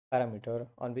parameter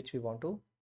on which we want to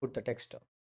put the text.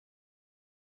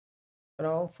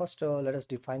 Now first, let us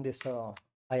define this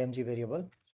img variable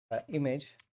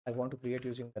image I want to create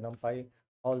using the numpy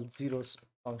all zeros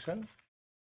function,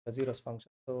 the zeros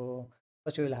function. So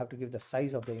first you will have to give the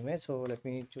size of the image. So let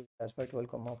me choose as by 12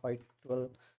 comma 5 12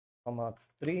 comma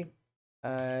 3,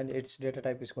 and its data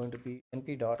type is going to be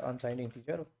np dot unsigned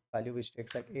integer value, which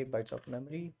takes like 8 bytes of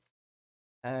memory.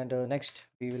 And next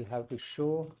we will have to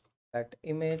show that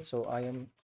image. So I am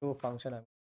show function, I'm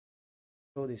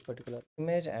show this particular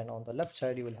image, and on the left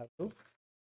side you will have to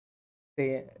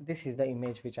say this is the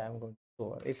image which I am going to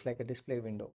show. It's like a display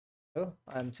window. So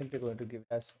I'm simply going to give it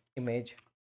as image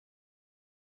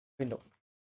window.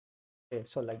 Okay,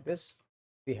 so like this,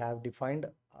 we have defined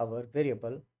our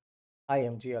variable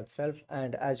img itself,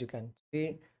 and as you can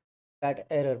see, that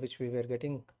error which we were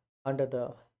getting under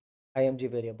the img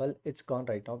variable, it's gone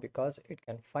right now because it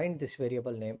can find this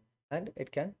variable name and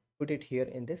it can put it here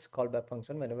in this callback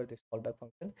function whenever this callback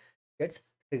function gets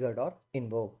triggered or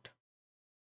invoked.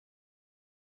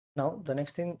 Now the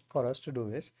next thing for us to do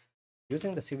is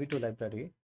using the cv2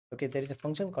 library. Okay, there is a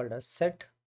function called as set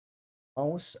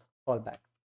mouse callback.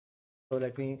 So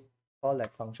let me call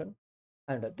that function,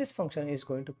 and this function is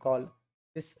going to call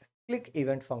this click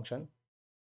event function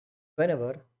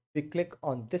whenever we click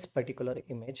on this particular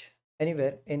image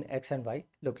anywhere in x and y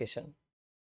location.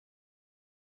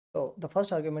 So the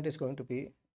first argument is going to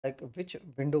be like which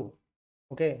window,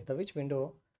 okay, the which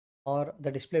window or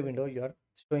the display window you are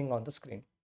showing on the screen.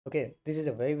 Okay, this is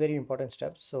a very important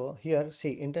step. So here,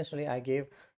 see, intentionally I gave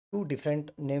two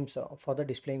different names for the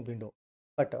displaying window,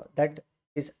 but that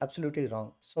is absolutely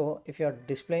wrong. So if you are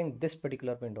displaying this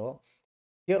particular window,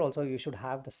 here also you should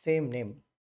have the same name.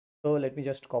 So let me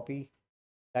just copy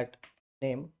that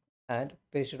name and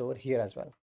paste it over here as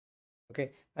well.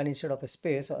 Okay, and instead of a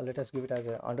space, let us give it as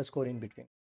a underscore in between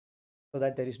so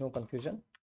that there is no confusion.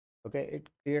 Okay, it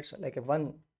creates like a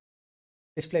one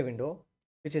display window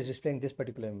which is displaying this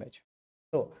particular image.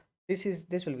 So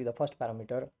this will be the first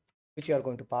parameter which you are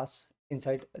going to pass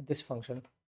inside this function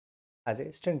as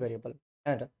a string variable,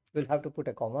 and you will have to put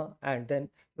a comma, and then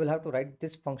you will have to write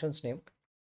this function's name,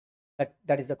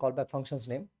 that is the callback function's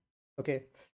name. Okay,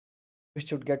 which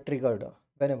should get triggered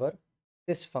whenever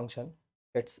this function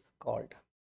gets called.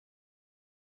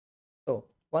 So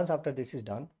once after this is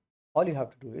done, all you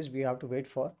have to do is we have to wait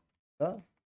for the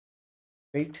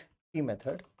wait key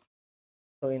method.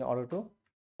 So in order to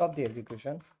stop the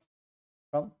execution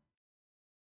from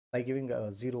by giving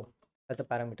a 0 as a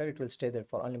parameter, it will stay there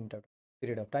for unlimited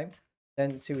period of time.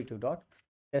 Then cv2 dot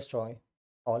destroy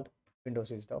all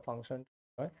windows is the function,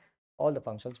 right? All the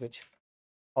functions which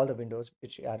all the windows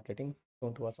which are getting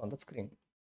shown to us on the screen.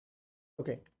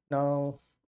 Okay, now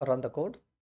run the code.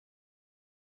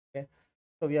 Okay,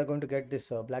 so we are going to get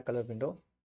this black color window,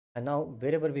 and now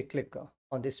wherever we click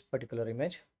on this particular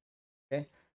image, okay,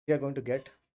 we are going to get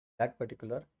that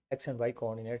particular x and y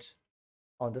coordinates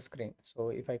on the screen. So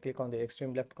if I click on the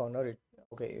extreme left corner, it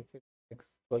okay, if it clicks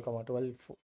 12 comma 12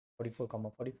 44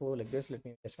 comma 44 like this, let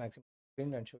me just maximum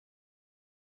screen and show.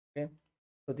 Okay,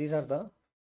 so these are the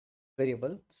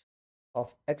variables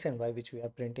of x and y which we are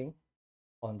printing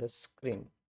on the screen.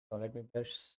 So let me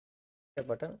press the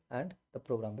button and the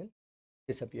program will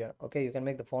disappear. Okay, you can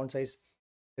make the font size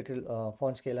little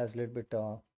font scale as a little bit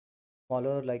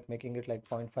smaller, like making it like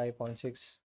 0.5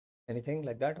 0.6, anything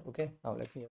like that. Okay, now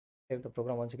let me save the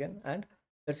program once again and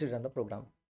let's run the program.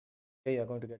 Okay, you're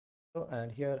going to get, so,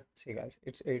 and here see guys,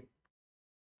 it's 8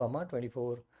 comma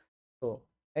 24. So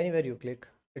anywhere you click,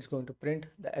 it's going to print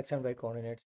the x and y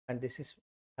coordinates, and this is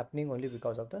happening only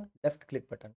because of the left click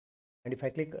button. And if I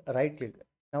click right click,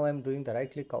 now I'm doing the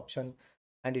right click option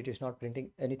and it is not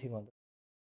printing anything on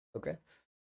the, okay.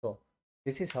 So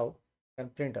this is how you can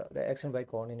print the x and y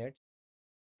coordinates,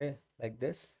 okay, like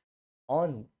this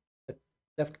on the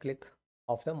left click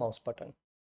of the mouse button.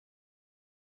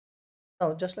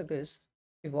 Now just like this,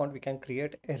 if we want, we can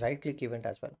create a right click event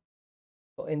as well.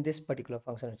 So in this particular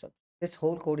function itself, this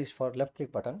whole code is for left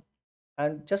click button,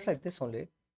 and just like this only,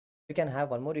 we can have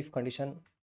one more if condition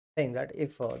saying that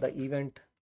if the event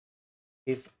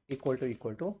is equal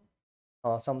to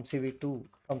some cv2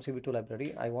 from cv2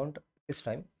 library, I want this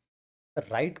time the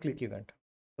right click event.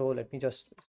 So let me just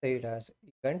say it as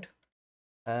event,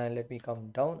 and let me come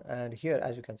down, and here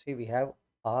as you can see we have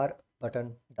R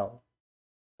button down.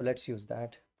 So let's use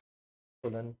that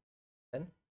colon, then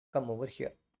come over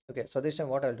here. Okay, so this time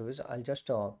what I'll do is I'll just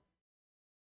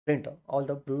print all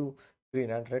the blue,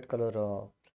 green and red color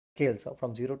scales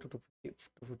from 0 to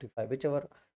 255, whichever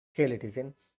scale it is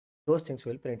in, those things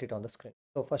will print it on the screen.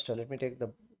 So first let me take the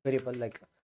variable like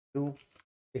blue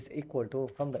is equal to,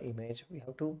 from the image we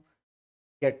have to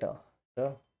get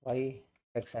the y,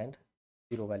 x and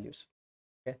 0 values.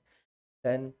 Okay,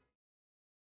 then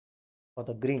for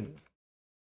the green,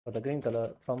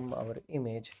 color from our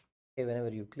image, okay, whenever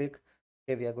you click,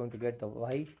 okay, we are going to get the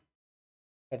y,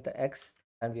 get the x,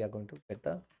 and we are going to get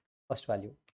the first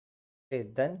value. Okay,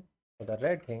 then for the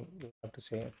red thing, you have to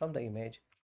say from the image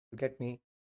to get me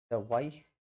the y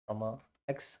comma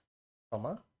x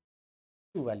comma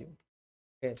 2 value.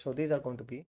 Okay, so these are going to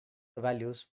be the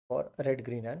values for red,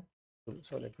 green, and blue.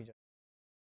 So let me just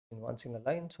in one single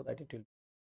line so that it will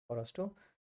for us to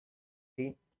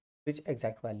see which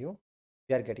exact value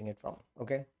we are getting it from.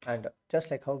 Okay, and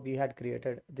just like how we had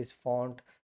created this font,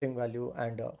 string value,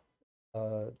 and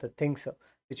the things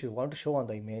which we want to show on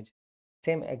the image,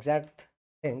 same exact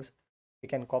things we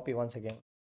can copy once again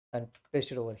and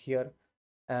paste it over here,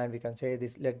 and we can say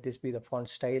this, let this be the font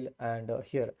style, and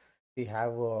here we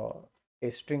have a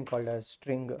string called as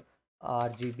string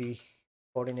RGB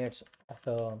coordinates of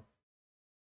the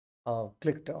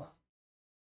clicked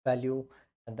value,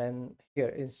 and then here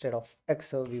instead of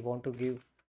X we want to give,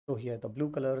 so here the blue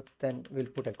color, then we'll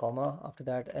put a comma after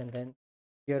that, and then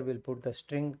here we'll put the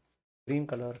string green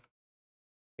color.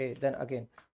 Okay, then again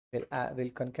we'll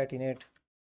concatenate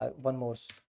one more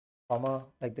comma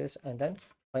like this, and then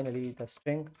finally the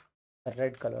string the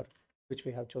red color which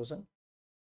we have chosen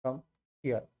from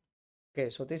here. Okay,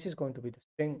 so this is going to be the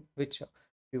string which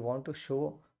we want to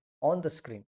show on the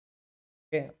screen.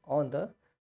 Okay, on the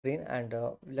screen, and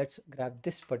let's grab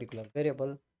this particular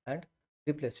variable and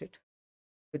replace it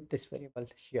with this variable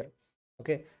here.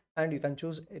 Okay, and you can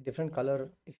choose a different color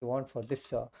if you want for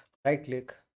this right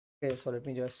click. Okay, so let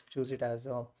me just choose it as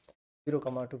 0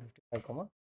 comma 255 comma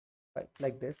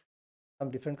like this,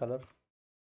 some different color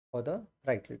for the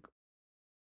right click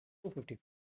 250,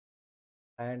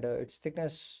 and its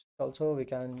thickness also we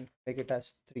can make it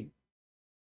as 3.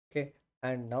 Okay,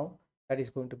 and now that is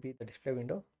going to be the display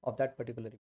window of that particular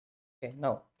image. Okay,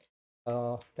 now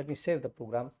let me save the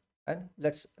program and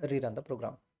let's rerun the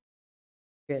program.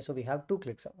 Okay, so we have two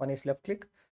clicks. One is left click,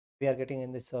 we are getting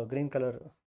in this green color,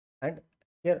 and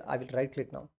here I will right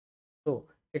click now. So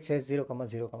it says 0 comma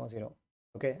 0 comma 0.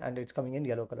 Okay, and it's coming in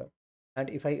yellow color. And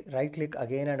if I right click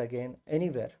again and again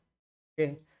anywhere,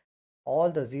 okay,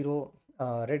 all the 0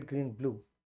 red, green, blue,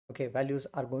 okay, values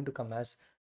are going to come as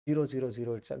 000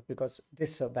 itself, because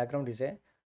this background is a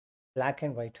black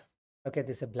and white. Okay,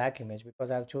 this is a black image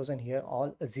because I have chosen here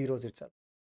all zeros itself.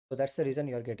 So that's the reason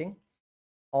you are getting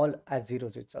all as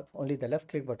zeros itself. Only the left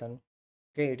click button,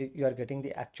 okay, you are getting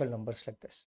the actual numbers like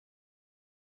this.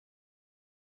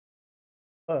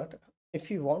 But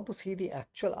if you want to see the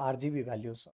actual RGB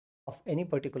values of any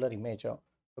particular image,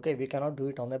 okay, we cannot do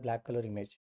it on a black color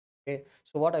image. Okay,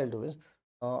 so what I'll do is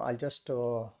I'll just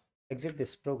exit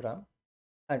this program,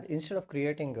 and instead of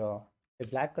creating a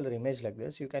black color image like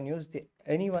this, you can use the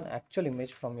any one actual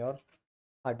image from your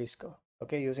hard disk.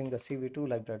 Okay, using the CV2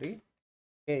 library.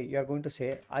 Okay, you are going to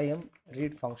say I am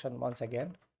read function once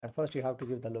again, and first you have to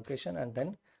give the location and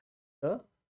then the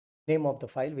name of the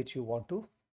file which you want to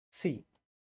see.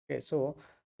 Okay, so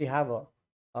we have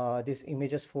a this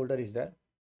images folder is there.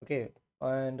 Okay,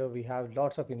 and we have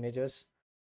lots of images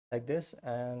like this,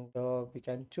 and we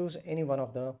can choose any one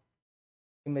of the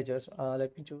images.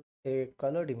 Let me choose a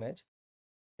colored image.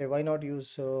 Okay, why not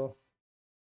use the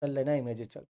Lena image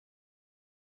itself?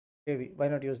 Okay, why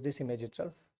not use this image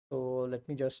itself? So let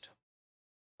me just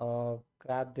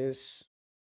grab this,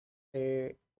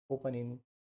 say, open in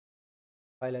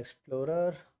file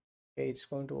explorer. Okay, it's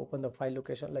going to open the file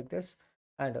location like this,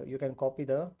 and you can copy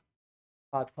the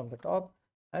path from the top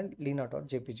and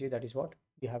lena.jpg. That is what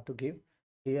we have to give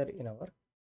here in our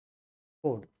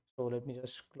code. So let me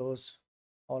just close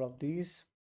all of these.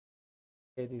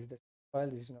 Okay, this is the file,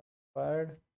 this is not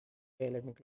required. Okay, let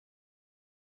me close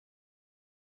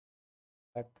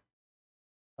that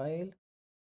file.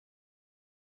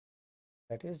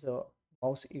 That is a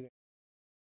mouse event.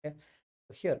 Okay,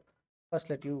 so here first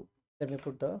let me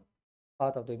put the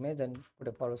path of the image and put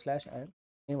a forward slash and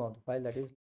name of the file, that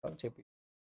is jpg.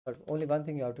 But only one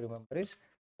thing you have to remember is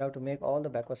you have to make all the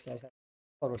backward slash and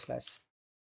forward slash.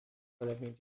 So let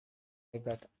me make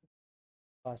that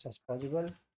fast as possible.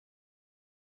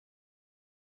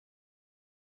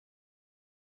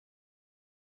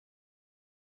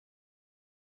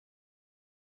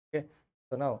 Okay,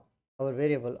 so now our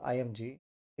variable img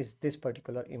is this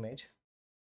particular image,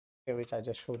 okay, which I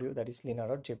just showed you, that is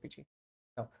lena.jpg.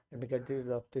 Now let me get rid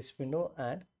of this window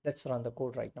and let's run the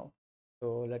code right now.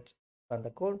 So let's run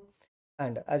the code,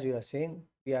 and as you are saying,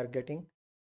 we are getting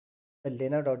the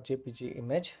lena.jpg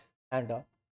image, and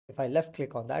if I left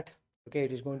click on that, okay,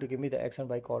 it is going to give me the x and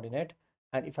y coordinate,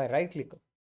 and if I right click,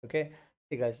 okay,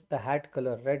 see guys, the hat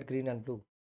color red, green, and blue,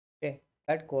 okay,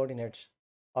 that coordinates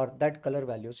or that color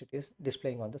values it is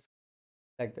displaying on the screen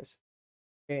like this.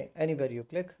 Okay, anywhere you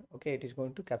click, okay, it is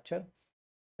going to capture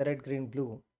the red, green,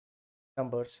 blue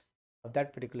numbers of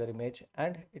that particular image,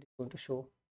 and it is going to show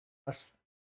us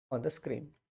on the screen.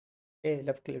 Okay,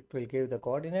 left click will give the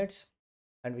coordinates,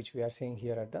 and which we are seeing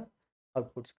here at the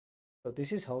output screen. So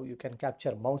this is how you can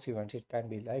capture mouse events. It can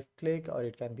be left click or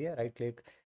it can be a right click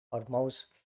or mouse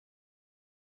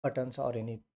buttons or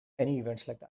any events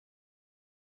like that.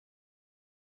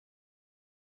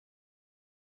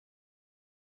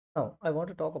 Now I want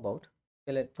to talk about,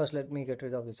 okay, first let me get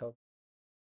rid of this out.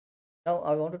 Now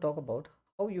I want to talk about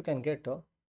how you can get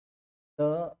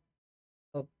the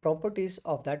properties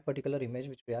of that particular image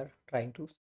which we are trying to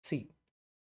see.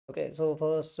 Okay, so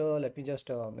first let me just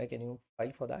make a new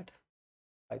file for that,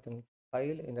 Python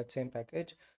file in that same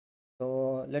package.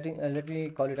 So let me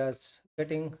call it as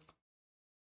getting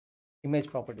image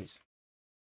properties.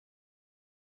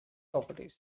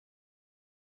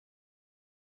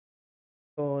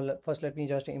 So first let me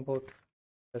just import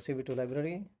the CV2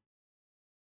 library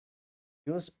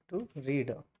used to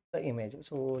read the image.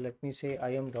 So let me say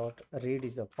im dot read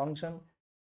is a function.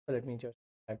 So let me just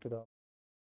back to the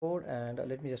code and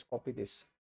let me just copy this.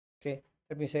 Okay,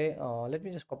 let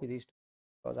me just copy these two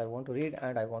because I want to read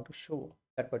and I want to show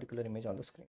that particular image on the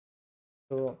screen.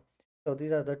 So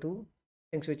these are the two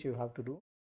things which you have to do.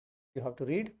 You have to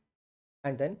read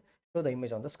and then show the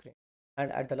image on the screen.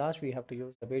 And at the last, we have to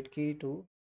use the wait key to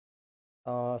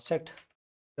set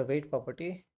the wait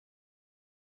property.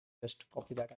 Just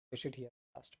copy that and paste it here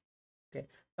last. Okay.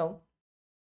 Now,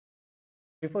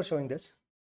 before showing this,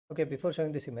 before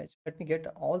showing this image, let me get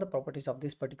all the properties of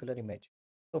this particular image.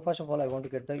 So first of all, I want to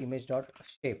get the image dot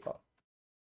shape.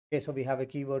 Okay, so we have a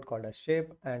keyword called as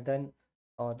shape, and then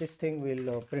this thing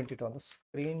will print it on the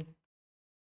screen.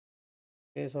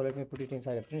 Okay, so let me put it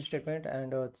inside a print statement,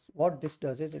 and what this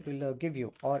does is it will give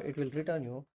you, or it will return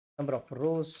you number of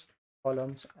rows,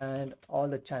 columns, and all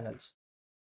the channels.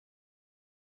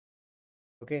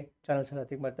 Okay, channels are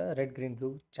nothing but the red, green,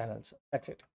 blue channels. That's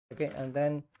it. Okay, and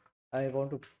then I want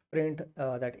to print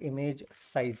that image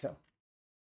size,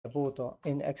 both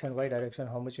in X and Y direction,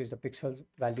 how much is the pixels,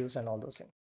 values, and all those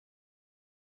things.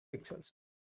 Pixels.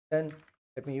 Then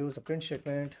let me use the print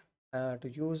statement to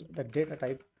use the data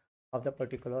type of the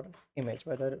particular image,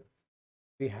 whether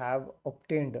we have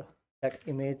obtained that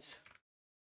image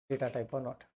data type or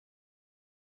not.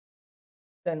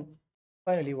 Then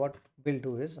finally what we'll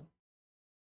do is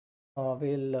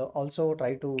we'll also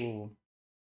try to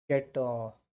get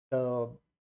the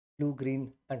blue,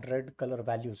 green, and red color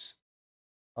values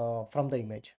from the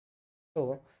image.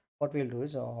 So what we'll do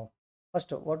is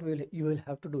first what you will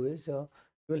have to do is you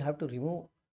will have to remove,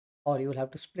 or you will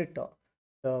have to split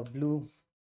the blue.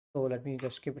 So let me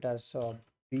just keep it as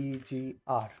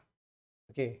BGR.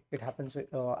 Okay, it happens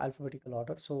alphabetical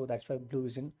order, so that's why blue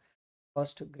is in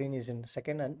first, green is in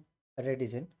second, and red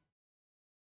is in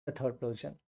the third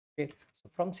position. Okay, so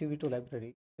from CV2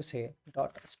 library, you say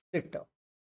dot split.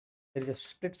 There is a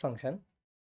split function.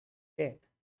 Okay,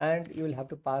 and you will have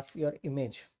to pass your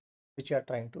image which you are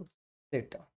trying to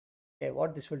split. Okay,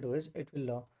 what this will do is it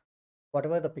will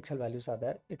whatever the pixel values are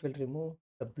there, it will remove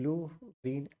the blue,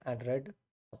 green, and red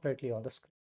separately on the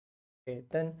screen. Okay,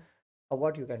 then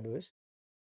what you can do is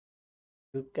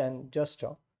you can just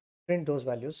print those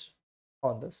values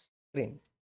on the screen.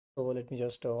 So let me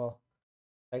just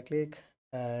right click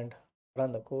and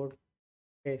run the code.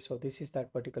 Okay, so this is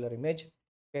that particular image.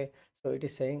 Okay, so it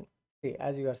is saying, see,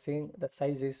 as you are seeing, the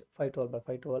size is 512 by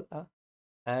 512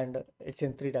 and it's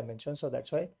in 3 dimensions, so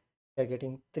that's why they're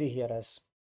getting 3 here as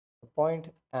the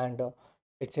point. And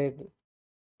it says,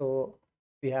 so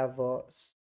we have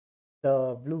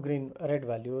the blue, green, red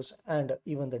values, and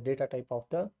even the data type of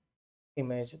the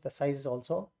image. The size is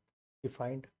also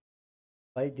defined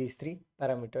by these 3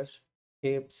 parameters: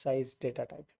 shape, size, data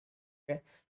type. Okay,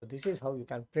 so this is how you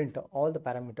can print all the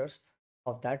parameters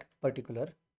of that particular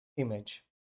image.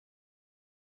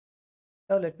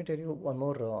 Now let me tell you one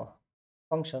more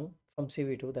function from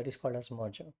CV2 that is called as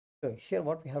merge. So here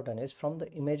what we have done is from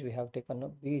the image we have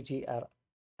taken B, G, R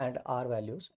and R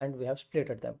values and we have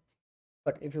splitted them.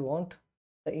 But if you want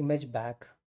the image back,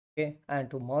 okay, and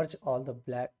to merge all the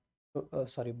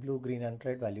blue, green, and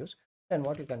red values, then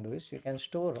what you can do is you can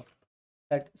store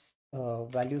that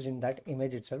values in that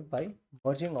image itself by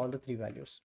merging all the 3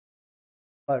 values.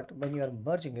 But when you are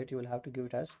merging it, you will have to give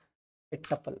it as a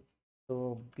tuple.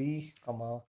 So B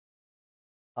comma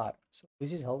R. So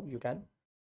this is how you can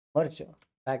merge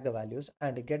back the values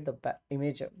and get the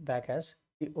image back as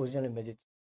the original image.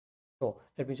 So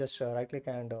let me just right click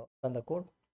and run the code.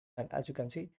 And as you can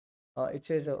see, it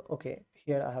says, okay,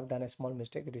 here I have done a small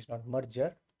mistake. It is not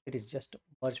merger, it is just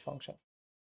merge function.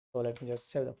 So let me just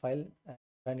save the file and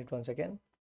run it once again.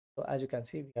 So as you can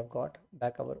see, we have got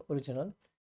back our original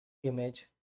image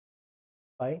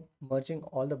by merging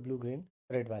all the blue, green,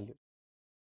 red values.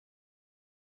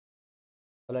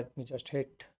 So let me just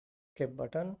hit escape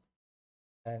button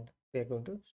and we are going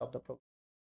to stop the program.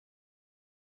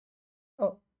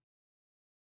 Oh,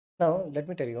 now let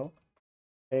me tell you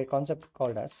a concept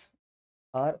called as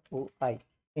ROI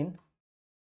in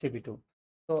CB2.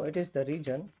 So it is the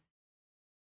region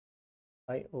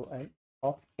IOI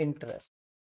of interest.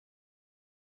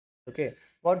 Okay,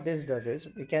 what this does is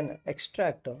we can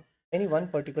extract any one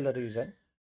particular region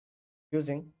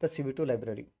using the CB2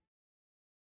 library.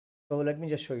 So let me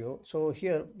just show you. So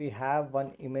here we have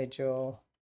one image.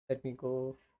 Let me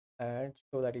go and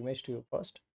show that image to you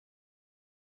first,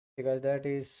 because that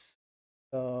is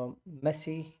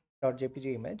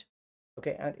messy.jpg image.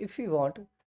 Okay, and if we want,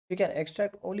 we can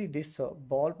extract only this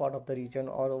ball part of the region,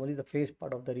 or only the face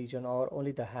part of the region, or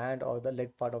only the hand or the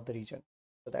leg part of the region.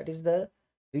 So that is the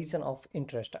region of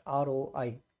interest,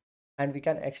 ROI, and we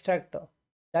can extract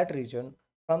that region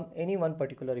from any one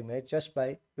particular image just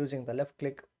by using the left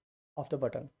click of the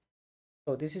button.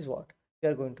 So this is what we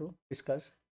are going to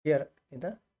discuss here in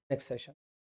the next session.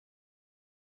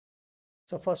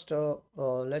 So first,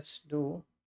 let's do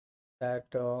that.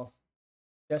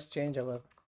 Just change our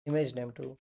image name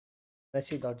to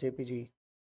messy.jpg,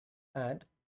 and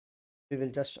we will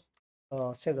just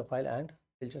save the file, and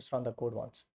we'll just run the code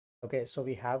once. Okay, so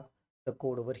we have the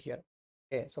code over here.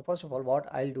 Okay, so first of all, what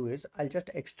I'll do is I'll just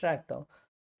extract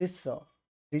this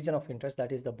region of interest,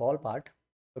 that is the ball part.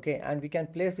 Okay, and we can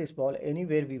place this ball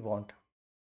anywhere we want.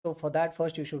 So for that,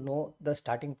 first you should know the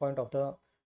starting point of the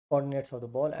coordinates of the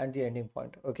ball and the ending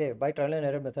point. Okay, by trial and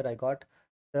error method, I got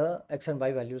the x and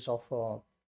y values of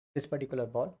this particular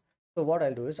ball. So what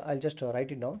I'll do is I'll just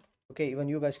write it down. Okay, even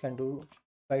you guys can do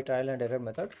by trial and error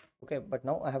method. Okay, but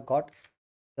now I have got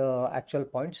the actual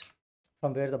points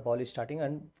from where the ball is starting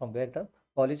and from where the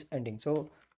ball is ending. So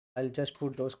I'll just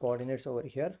put those coordinates over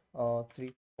here,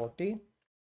 340.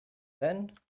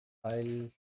 Then I'll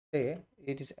say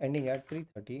it is ending at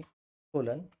 330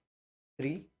 colon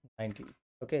 390.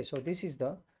 Okay, so this is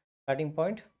the starting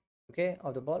point, okay,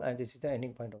 of the ball, and this is the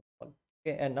ending point of the ball.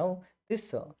 Okay, and now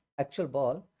this actual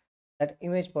ball, that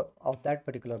image of that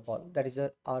particular ball, that is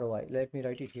the ROI. Let me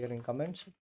write it here in comments,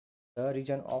 the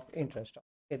region of interest.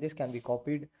 Okay, this can be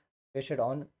copied, pasted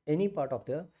on any part of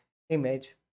the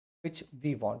image which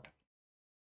we want.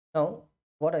 Now,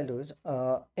 what I'll do is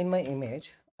in my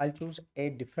image, I'll choose a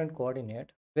different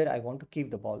coordinate where I want to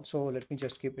keep the ball. So let me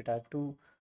just keep it at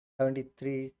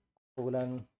 273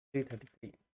 colon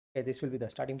 333. Okay, this will be the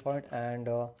starting point, and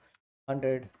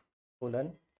 100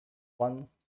 colon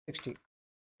 160.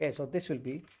 Okay, so this will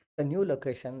be the new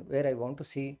location where I want to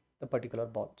see the particular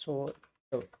ball. So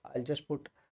I'll just put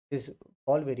this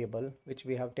ball variable which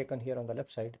we have taken here on the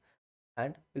left side,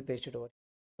 and we'll paste it over.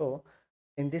 So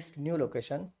in this new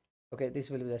location, okay, this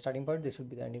will be the starting point, this will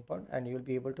be the ending point, and you will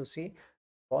be able to see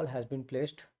ball has been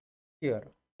placed here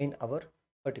in our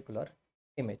particular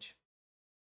image.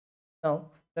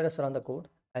 Now let us run the code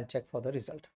and check for the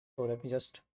result. So let me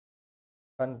just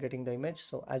run getting the image.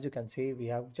 So as you can see, we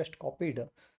have just copied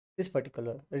this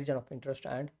particular region of interest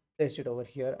and placed it over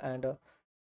here, and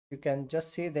you can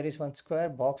just see there is one square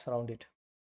box around it.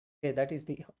 Okay, that is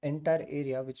the entire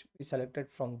area which we selected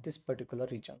from this particular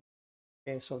region.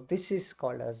 Okay, so this is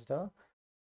called as the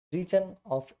region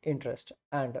of interest,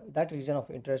 and that region of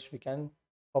interest we can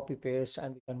copy paste,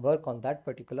 and we can work on that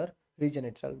particular region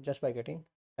itself just by getting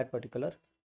that particular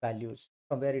values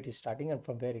from where it is starting and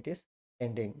from where it is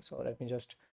ending. So let me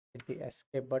just hit the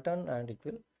escape button, and it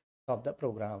will stop the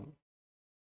program.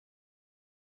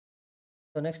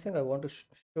 So next thing I want to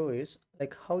show is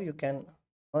like how you can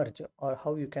merge or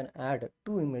how you can add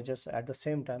two images at the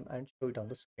same time and show it on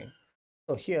the screen.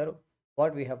 So here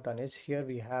what we have done is, here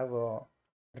we have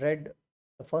read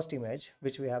the first image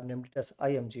which we have named it as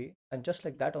img, and just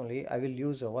like that only I will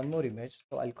use one more image,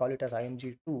 so I'll call it as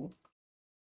img2.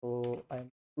 So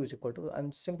img2 is equal to,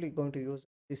 I'm simply going to use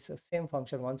this same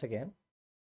function once again,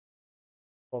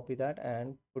 copy that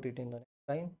and put it in the next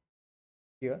line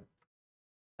here,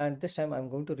 and this time I'm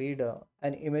going to read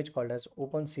an image called as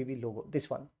opencv logo, this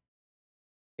one.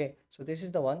 Okay, so this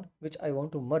is the one which I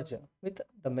want to merge with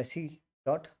the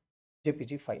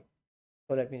messy.jpg file.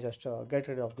 So let me just get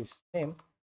rid of this name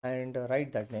and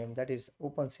write that name, that is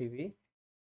opencv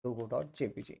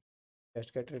logo.jpg.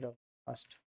 Just get rid of the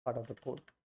last part of the code.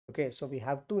 Okay, so we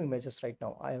have two images right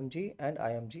now, img and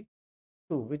img2,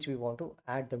 which we want to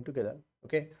add them together.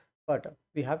 Okay, but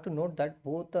we have to note that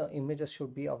both the images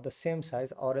should be of the same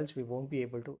size, or else we won't be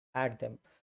able to add them.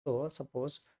 So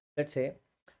suppose, let's say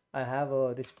I have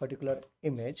this particular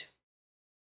image,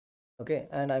 okay,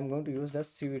 and I'm going to use the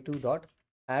cv2 dot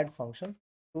add function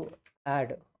to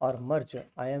add or merge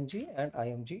img and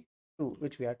img2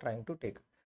 which we are trying to take.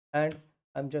 And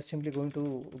I'm just simply going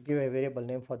to give a variable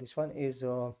name for this one is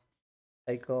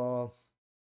like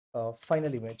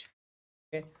final image,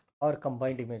 okay, or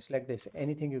combined image, like this.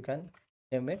 Anything you can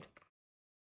name it,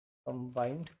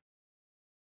 combined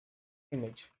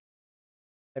image.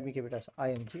 Let me give it as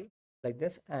img, like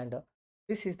this. And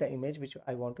this is the image which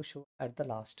I want to show at the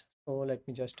last. So let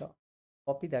me just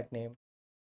copy that name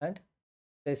and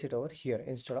place it over here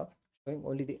instead of showing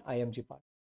only the img part.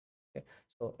 Okay,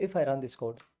 so if I run this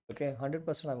code, okay,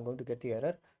 100% I'm going to get the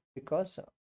error because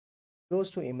those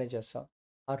two images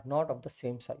are not of the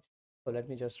same size. So let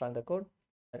me just run the code,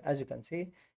 and as you can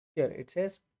see here, it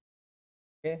says,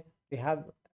 okay, we have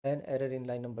an error in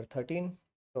line number 13.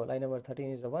 So line number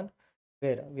 13 is the one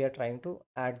where we are trying to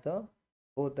add the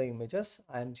both the images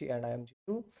img and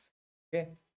img2. Okay,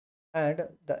 and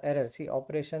the error, see,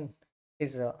 operation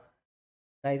is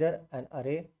neither an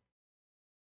array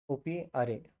op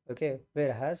array, okay,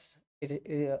 whereas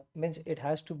it means it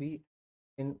has to be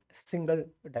in single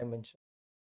dimension.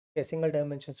 Okay, single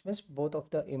dimensions means both of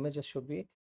the images should be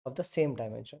of the same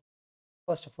dimension.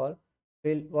 First of all,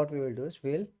 what we will do is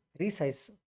we'll resize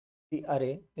the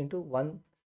array into one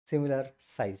similar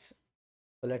size.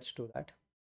 So let's do that.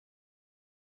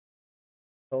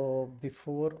 So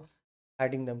before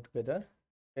adding them together,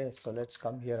 okay, so let's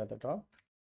come here at the top.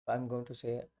 I'm going to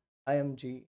say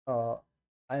img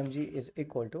img is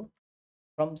equal to,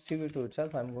 from cv2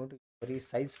 itself, I'm going to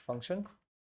resize function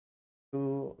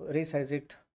to resize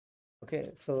it.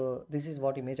 Okay, so this is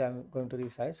what image I'm going to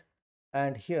resize,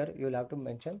 and here you'll have to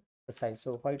mention the size.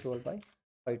 So 512 by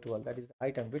 512, that is the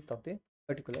height and width of the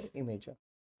particular image.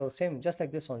 So same, just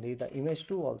like this only, the image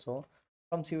 2 also,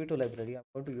 from cv2 library, I'm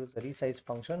going to use the resize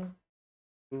function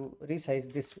to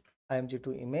resize this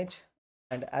img2 image,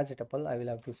 and as a tuple I will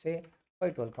have to say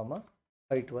 512 comma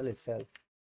 512 itself.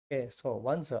 Okay, so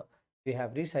once we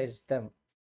have resized them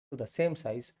to the same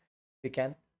size, we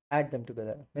can add them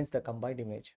together, means the combined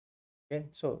image. Okay,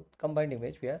 so combined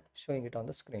image, we are showing it on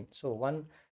the screen. So one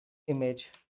image,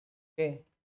 okay,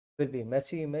 will be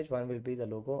messy image, one will be the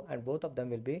logo, and both of them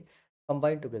will be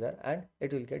combined together, and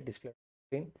it will get displayed on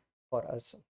the screen for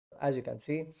us. As you can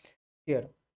see here,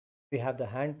 we have the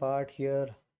hand part here,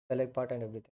 the leg part, and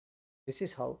everything. This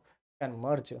is how we can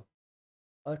merge 2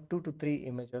 to 3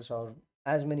 images, or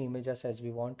as many images as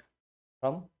we want,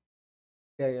 from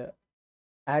the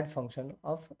add function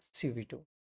of cv2.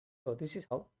 So this is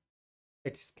how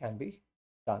it can be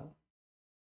done.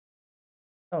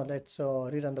 Now let's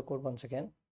rerun the code once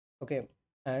again. Okay,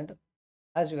 and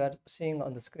as you are seeing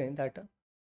on the screen that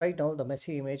right now the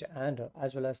messy image and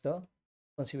as well as the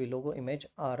OpenCV logo image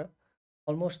are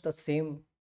almost the same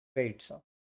weights.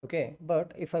 Okay,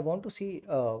 but if I want to see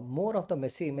more of the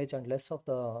messy image and less of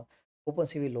the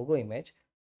OpenCV logo image,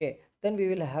 okay, then we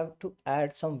will have to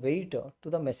add some weight to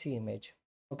the messy image.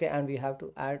 Okay, and we have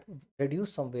to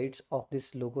reduce some weights of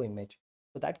this logo image.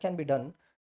 So that can be done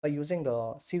by using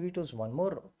CV2's one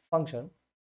more function,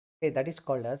 okay, that is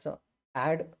called as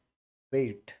add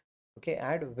weight. Okay,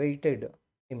 add weighted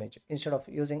image instead of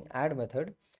using add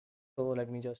method. So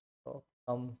let me just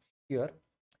come here,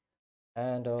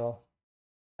 and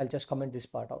I'll just comment this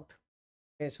part out.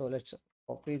 Okay, so let's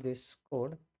copy this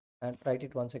code and write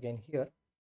it once again here.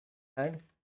 And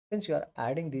since you are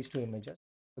adding these two images,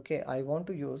 okay, I want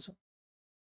to use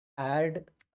add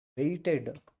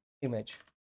weighted image.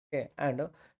 Okay, and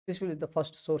this will be the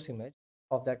first source image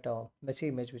of that messy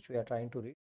image which we are trying to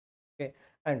read. Okay,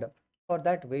 and for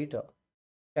that weight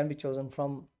can be chosen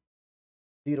from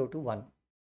 0 to 1.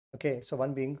 Okay, so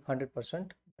 1 being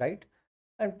 100% bright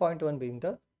and 0.1 being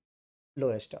the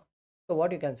lowest. So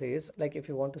what you can say is, like, if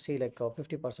you want to see like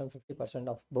 50%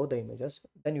 of both the images,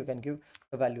 then you can give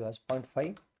the value as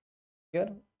 0.5 here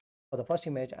for the first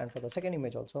image, and for the second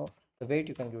image also the weight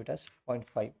you can give it as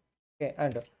 0.5. Okay,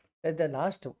 and the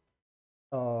last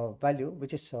value,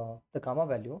 which is the gamma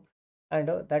value, and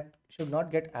that should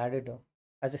not get added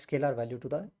as a scalar value to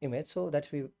the image. So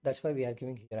that's why we are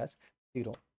giving here as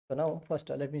 0. So now first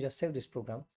let me just save this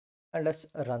program and let's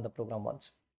run the program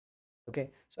once.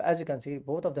 Okay, so as you can see,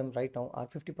 both of them right now are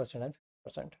 50% and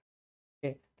 50%.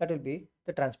 Okay, that will be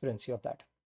the transparency of that.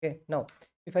 Okay, now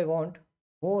if I want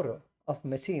more of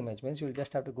messy image, means you will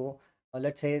just have to go,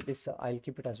 let's say this I'll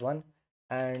keep it as 1,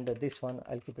 and this one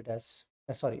I'll keep it as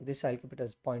sorry, this I'll keep it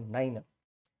as 0.9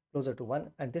 closer to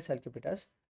 1, and this I'll keep it as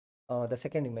the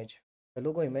second image, the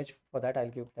logo image, for that I'll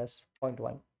give it as 0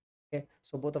 0.1. Okay,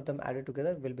 so both of them added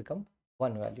together will become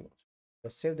one value.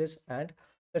 Just save this and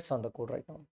let's run the code right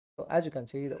now. So as you can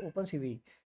see, the OpenCV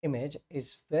image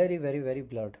is very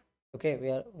blurred. Okay, we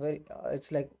are very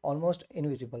it's like almost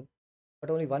invisible, but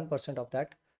only 1% of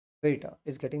that weight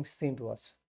is getting seen to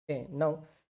us. Okay, now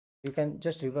you can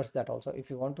just reverse that also. If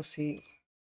you want to see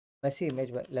messy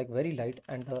image like very light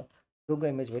and the logo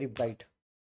image very bright,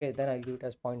 okay, then I'll give it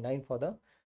as 0.9 for the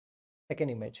second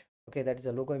image. Okay, that is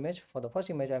a logo image. For the first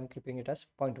image, I'm keeping it as zero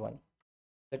point 0.1.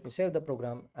 Let me save the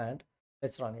program and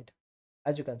let's run it.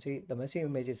 As you can see, the messy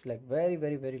image is like very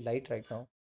light right now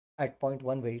at zero point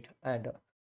 0.1 weight, and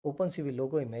OpenCV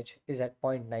logo image is at zero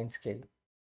point 0.9 scale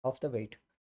of the weight.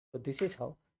 So this is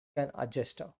how you can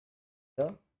adjust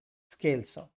the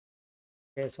scales.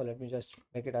 Okay, so let me just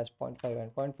make it as 0.5 and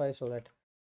zero point 0.5 so that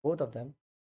both of them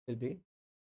will be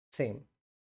same.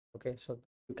 Okay, so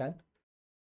you can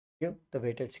give the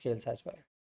weighted scales as well.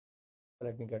 So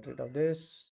let me get rid of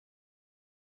this.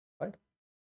 Right,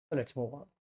 so let's move on.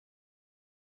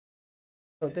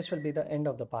 So this will be the end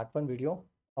of the part 1 video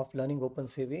of learning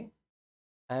OpenCV,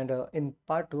 and in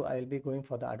part 2 I will be going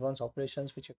for the advanced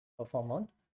operations which you can perform on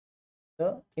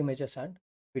the images and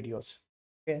videos.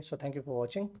 Okay, so thank you for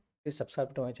watching. Please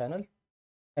subscribe to my channel.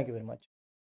 Thank you very much.